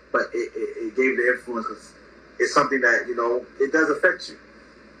imagine, but it gave the influence because it's something that, it does affect you.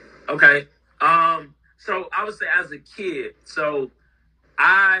 Okay. So I would say as a kid,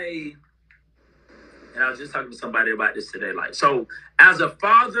 I was just talking to somebody about this today. Like, so as a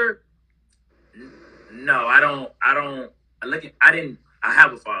father, no, I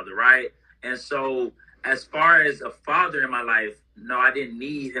have a father, right? And so as far as a father in my life, no, I didn't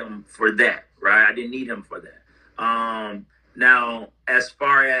need him for that, right? I didn't need him for that. Now, as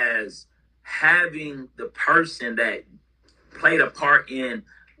far as having the person that played a part in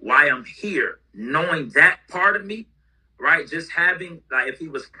why I'm here, knowing that part of me, right? Just having, like, if he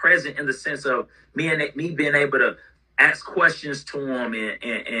was present in the sense of me being able to ask questions to him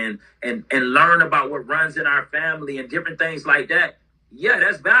and learn about what runs in our family and different things like that. Yeah,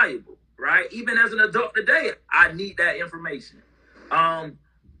 that's valuable, right? Even as an adult today, I need that information.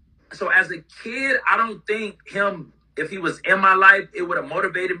 So as a kid, I don't think if he was in my life, it would have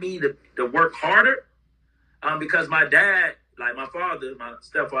motivated me to work harder. Because my dad, like my father, my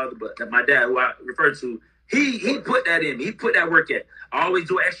stepfather, but my dad, who I refer to, he put that in me. He put that work in. I always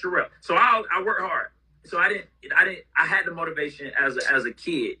do extra rep. So I work hard. So I had the motivation as a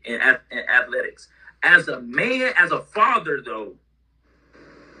kid in athletics. As a man, as a father, though,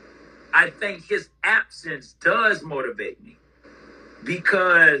 I think his absence does motivate me,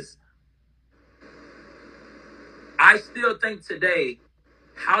 because I still think today,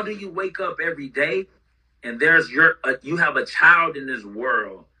 how do you wake up every day and you have a child in this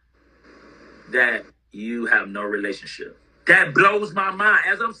world that you have no relationship? That blows my mind.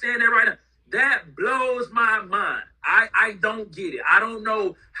 As I'm saying that right now, that blows my mind. I don't get it. I don't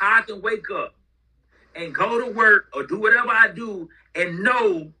know how I can wake up and go to work or do whatever I do and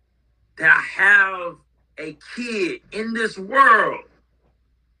know that I have a kid in this world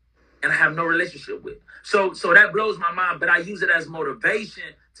and I have no relationship with. So that blows my mind, but I use it as motivation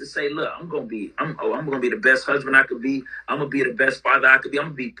to say, look, I'm gonna be the best husband I could be. I'm gonna be the best father I could be. I'm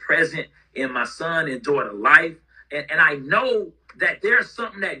gonna be present in my son and daughter life. And I know that there's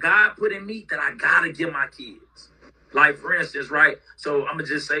something that God put in me that I gotta give my kids. Like, for instance, right? So I'm gonna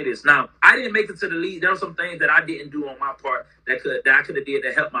just say this. Now, I didn't make it to the league. There were some things that I didn't do on my part that I could have did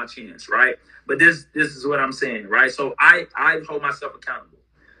to help my chance, right? But this is what I'm saying, right? So I hold myself accountable.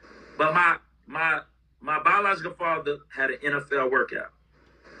 But my biological father had an NFL workout.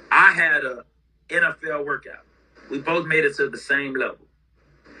 I had a NFL workout. We both made it to the same level.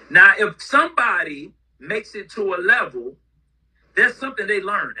 Now, if somebody makes it to a level, there's something they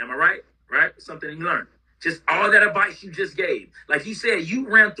learned. Am I right? Right? Something you learned. Just all that advice you just gave. Like you said, you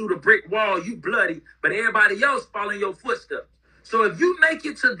ran through the brick wall, you bloody, but everybody else following your footsteps. So if you make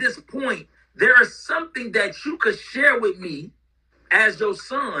it to this point, there is something that you could share with me as your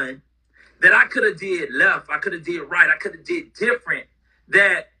son that I could have did left, I could have did right, I could have did different,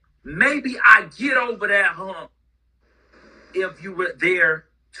 that maybe I get over that hump if you were there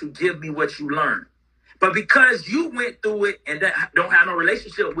to give me what you learned. But because you went through it and that don't have no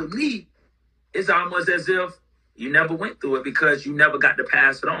relationship with me, it's almost as if you never went through it because you never got to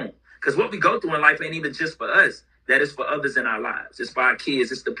pass it on. Because what we go through in life ain't even just for us. That is for others in our lives. It's for our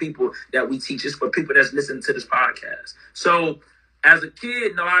kids. It's the people that we teach. It's for people that's listening to this podcast. So as a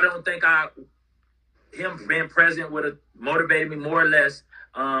kid, no, I don't think him being present would have motivated me more or less.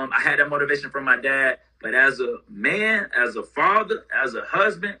 I had that motivation from my dad. But as a man, as a father, as a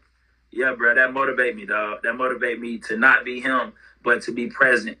husband, yeah, bro, that motivate me, dog. That motivate me to not be him, but to be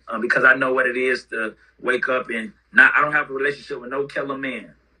present. Because I know what it is to wake up and I don't have a relationship with no killer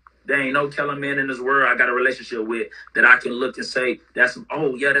man. There ain't no killer man in this world I got a relationship with that I can look and say, that's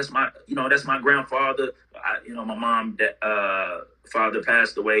my grandfather. My mom, father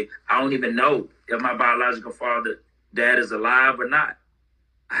passed away. I don't even know if my biological dad is alive or not.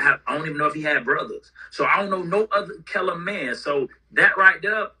 I don't even know if he had brothers. So I don't know no other killer man. So that right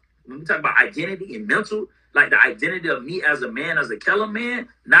there, when we talk about identity and mental, like the identity of me as a man, as a killer man,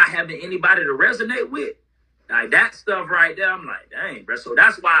 not having anybody to resonate with, like that stuff right there, I'm like, dang, bro. So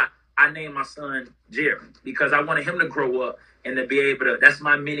that's why I named my son Jerry, because I wanted him to grow up and to be able to, that's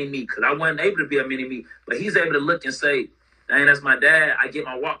my mini me, because I wasn't able to be a mini me, but he's able to look and say, dang, that's my dad. I get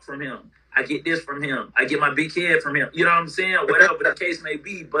my walk from him. I get this from him. I get my big head from him. You know what I'm saying? Whatever the case may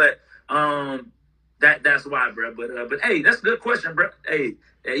be. But that's why, bro. But hey, that's a good question, bro. Hey,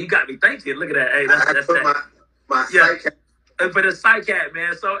 you got me thinking. Look at that. Hey, that's that. My psych for the psych cat,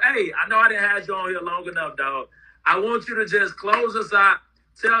 man. So hey, I know I didn't have you on here long enough, dog. I want you to just close us out.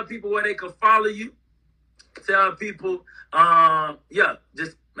 Tell people where they can follow you. Tell people,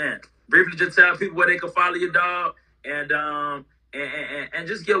 briefly just tell people where they can follow you, dog. And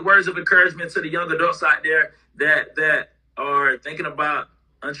just give words of encouragement to the young adults out there that are thinking about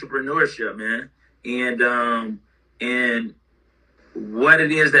entrepreneurship, man, and what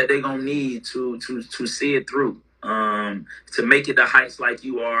it is that they're gonna need to see it through, to make it the heights like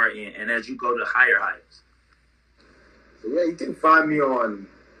you are, and as you go to higher heights. So yeah, you can find me on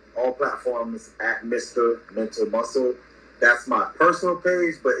all platforms at Mr. Mental Muscle. That's my personal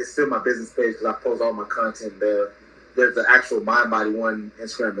page, but it's still my business page because I post all my content there. There's the actual Mind Body One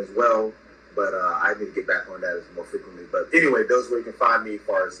Instagram as well, but I need to get back on that more frequently. But anyway, those are where you can find me as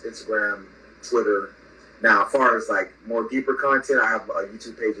far as Instagram, Twitter. Now, as far as like more deeper content, I have a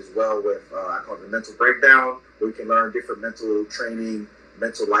YouTube page as well with, I call it the Mental Breakdown, where you can learn different mental training,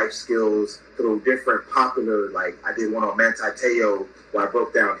 mental life skills through different popular, like I did one on Manti Te'o, where I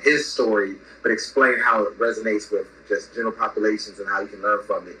broke down his story, but explained how it resonates with just general populations and how you can learn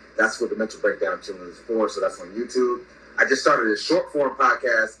from it. That's what the Mental Breakdown channel is for, so that's on YouTube. I just started a short form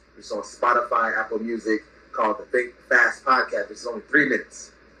podcast, which is on Spotify, Apple Music, called the Think Fast Podcast, which is only 3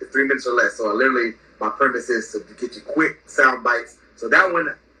 minutes. It's 3 minutes or less. So my premise is to get you quick sound bites. So that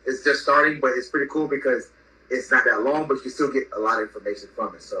one is just starting, but it's pretty cool because it's not that long, but you still get a lot of information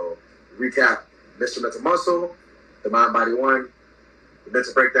from it. So recap, Mr. Mental Muscle, the Mind Body One, the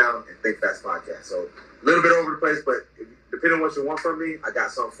Mental Breakdown, and Think Fast Podcast. So a little bit over the place, but depending on what you want from me, I got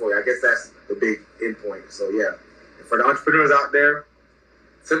something for you. I guess that's the big end point. So yeah, and for the entrepreneurs out there,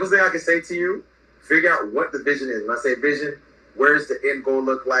 simplest thing I can say to you, figure out what the vision is. When I say vision, where does the end goal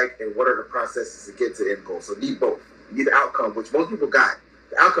look like, and what are the processes to get to the end goal? So need both. You need the outcome, which most people got.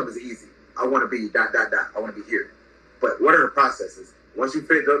 The outcome is easy. I want to be ... I want to be here. But what are the processes? Once you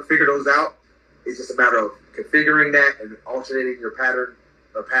figure those out, it's just a matter of configuring that and alternating your pattern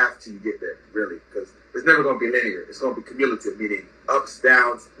or path till you get there, really. Because it's never going to be linear. It's going to be cumulative, meaning ups,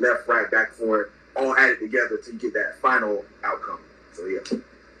 downs, left, right, back, forward, all added together till you get that final outcome. So, yeah.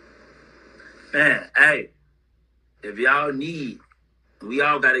 Man, hey, if y'all need, we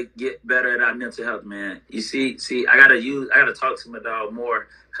all got to get better at our mental health, man. You see, I got to talk to my dog more,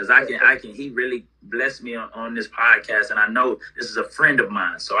 because he really blessed me on this podcast, and I know this is a friend of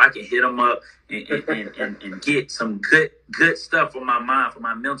mine, so I can hit him up and get some good stuff for my mind, for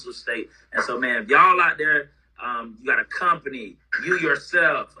my mental state. And so, man, if y'all out there, you got a company, you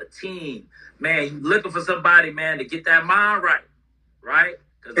yourself, a team, man, you looking for somebody, man, to get that mind right?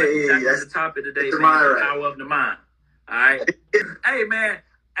 Because that's the topic today, man, the power of the mind. All right. Hey, man.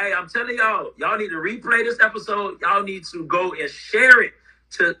 hey, I'm telling y'all need to replay this episode. Y'all need to go and share it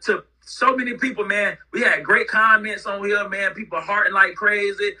to so many people, man. We had great comments on here, man. People hearting like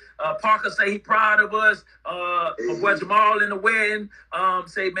crazy. Parker say he proud of us. My boy Jamal in the wedding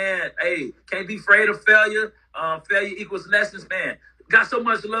say, man, hey, can't be afraid of failure. Failure equals lessons, man. Got so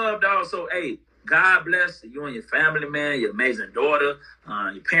much love, dog. So, hey, God bless you and your family, man. Your amazing daughter,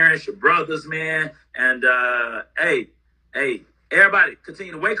 your parents, your brothers, man. And hey, everybody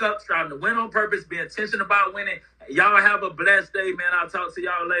continue to wake up, striving to win on purpose, be intentional about winning. Y'all have a blessed day, man. I'll talk to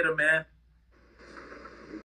y'all later, man.